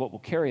focus is what will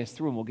carry us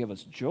through and will give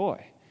us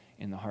joy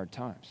in the hard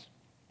times.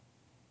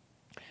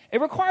 It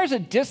requires a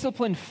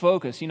disciplined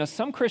focus. You know,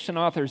 some Christian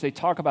authors, they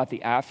talk about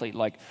the athlete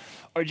like,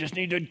 I just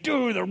need to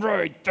do the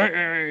right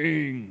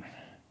thing.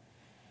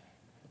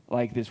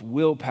 Like this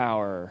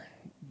willpower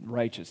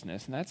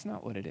righteousness. And that's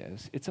not what it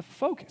is. It's a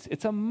focus.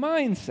 It's a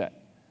mindset.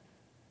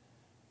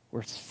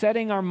 We're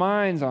setting our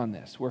minds on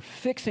this. We're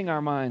fixing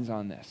our minds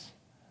on this.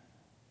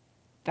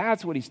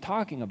 That's what he's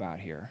talking about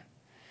here.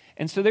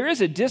 And so there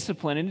is a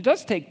discipline, and it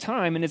does take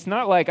time, and it's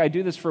not like I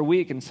do this for a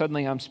week and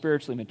suddenly I'm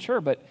spiritually mature,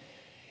 but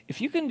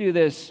if you can do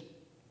this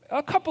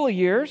a couple of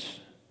years,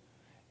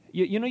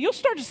 you'll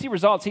start to see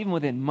results even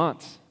within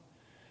months.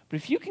 But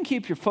if you can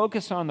keep your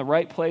focus on the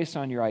right place,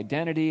 on your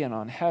identity and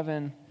on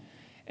heaven,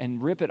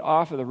 and rip it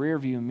off of the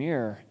rearview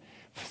mirror,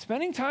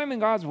 spending time in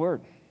God's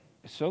Word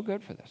is so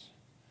good for this.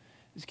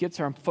 This gets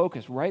our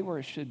focus right where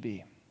it should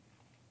be.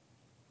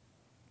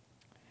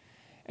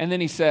 And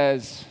then he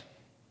says,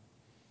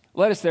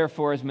 let us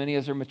therefore, as many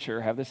as are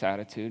mature, have this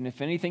attitude. And if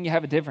anything, you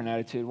have a different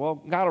attitude, well,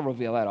 God will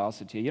reveal that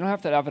also to you. You don't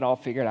have to have it all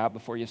figured out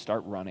before you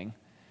start running.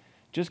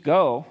 Just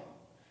go,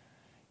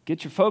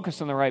 get your focus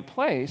on the right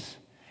place,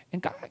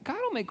 and God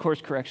will make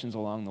course corrections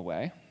along the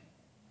way.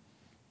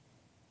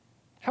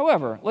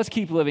 However, let's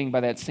keep living by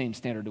that same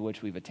standard to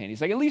which we've attained.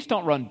 He's like, at least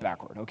don't run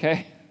backward,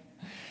 okay?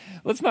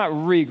 Let's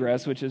not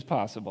regress, which is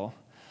possible.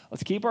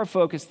 Let's keep our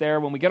focus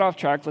there. When we get off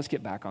track, let's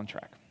get back on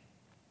track.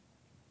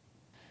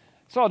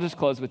 So I'll just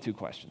close with two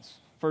questions.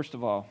 First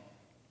of all,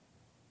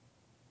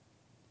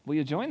 will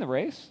you join the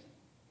race?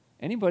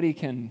 Anybody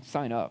can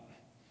sign up.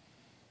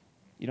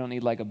 You don't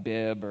need like a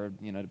bib or,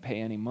 to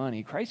pay any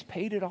money. Christ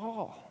paid it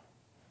all.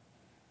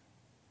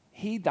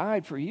 He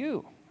died for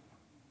you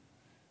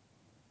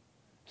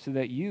so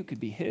that you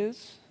could be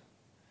his,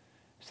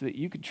 so that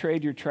you could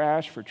trade your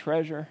trash for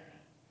treasure,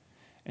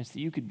 and so that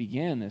you could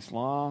begin this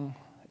long,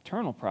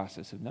 eternal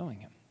process of knowing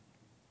him.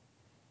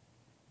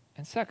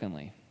 And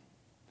secondly,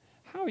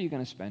 how are you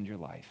going to spend your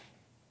life?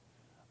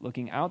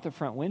 Looking out the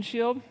front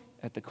windshield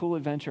at the cool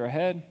adventure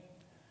ahead,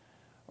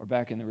 or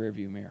back in the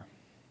rearview mirror?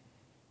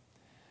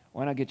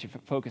 Why not get your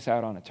focus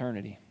out on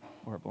eternity,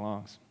 where it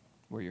belongs,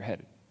 where you're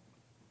headed?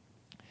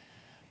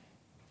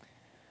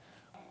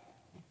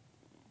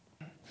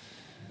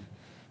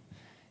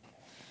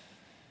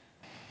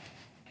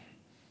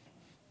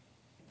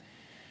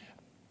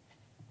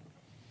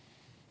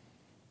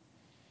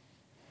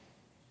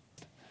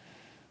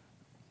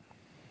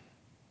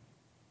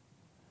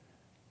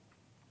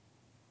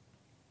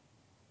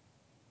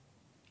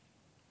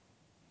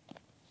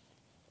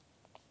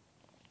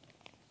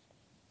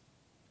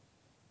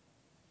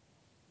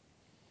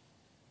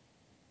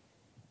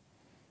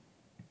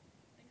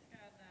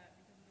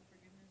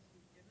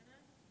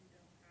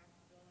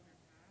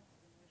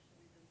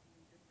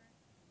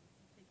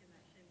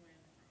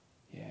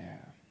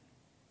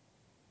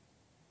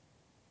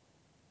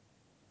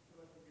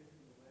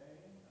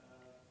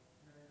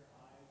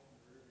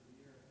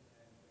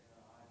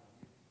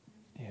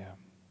 Yeah.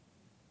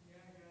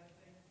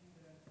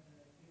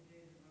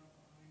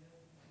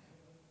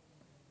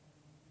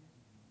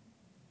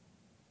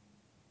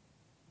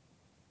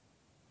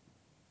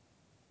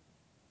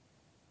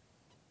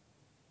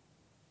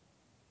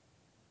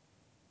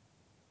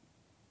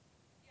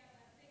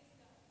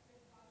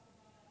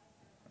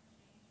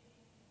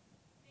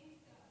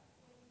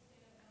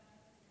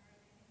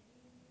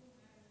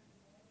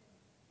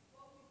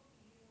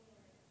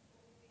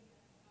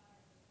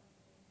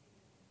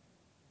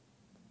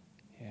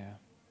 Yeah.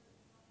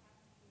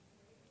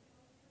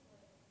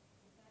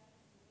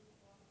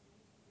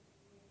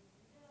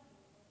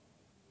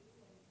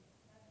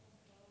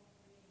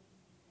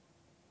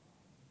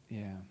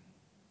 Yeah.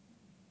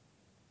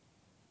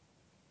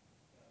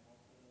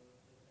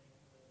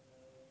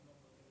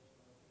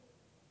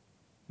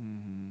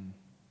 Mm-hmm.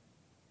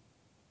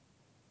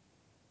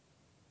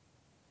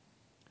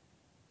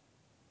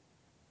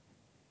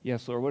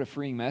 Yes, Lord, what a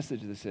freeing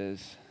message this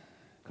is.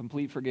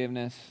 Complete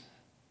forgiveness,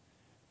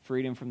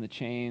 freedom from the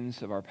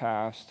chains of our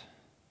past,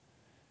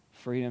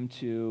 freedom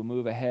to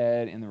move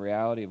ahead in the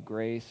reality of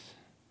grace,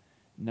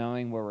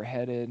 knowing where we're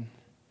headed,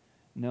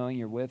 knowing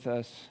you're with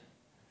us,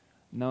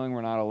 knowing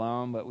we're not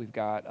alone, but we've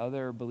got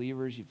other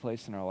believers you've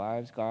placed in our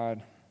lives,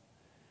 God.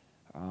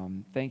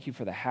 Thank you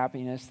for the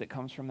happiness that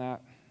comes from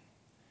that.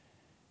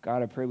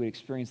 God, I pray we'd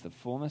experience the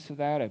fullness of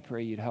that. I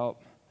pray you'd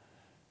help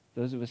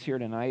those of us here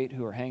tonight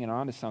who are hanging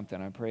on to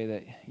something. I pray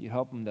that you'd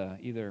help them to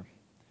either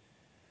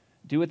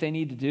do what they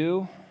need to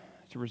do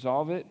to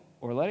resolve it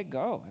or let it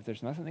go if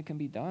there's nothing that can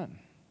be done.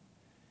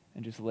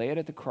 And just lay it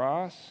at the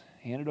cross,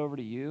 hand it over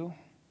to you,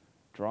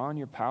 draw on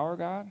your power,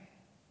 God.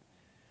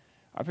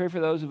 I pray for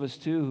those of us,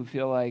 too, who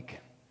feel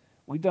like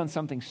we've done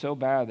something so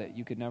bad that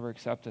you could never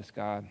accept us,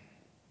 God.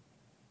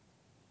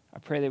 I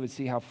pray they would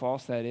see how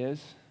false that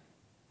is.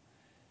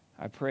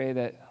 I pray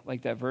that,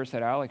 like that verse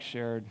that Alex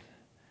shared,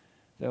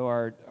 though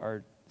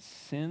our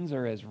sins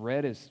are as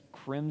red as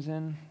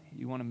crimson,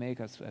 you want to make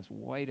us as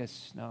white as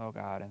snow,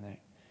 God, and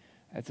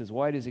that's as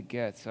white as it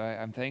gets. So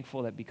I'm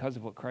thankful that because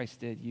of what Christ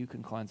did, you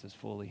can cleanse us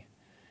fully.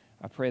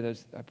 I pray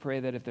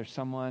that if there's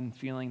someone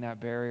feeling that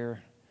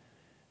barrier,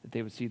 that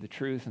they would see the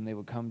truth and they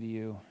would come to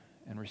you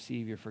and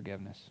receive your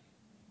forgiveness.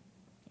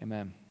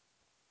 Amen.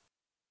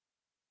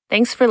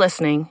 Thanks for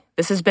listening.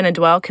 This has been a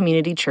Dwell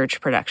Community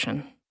Church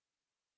production.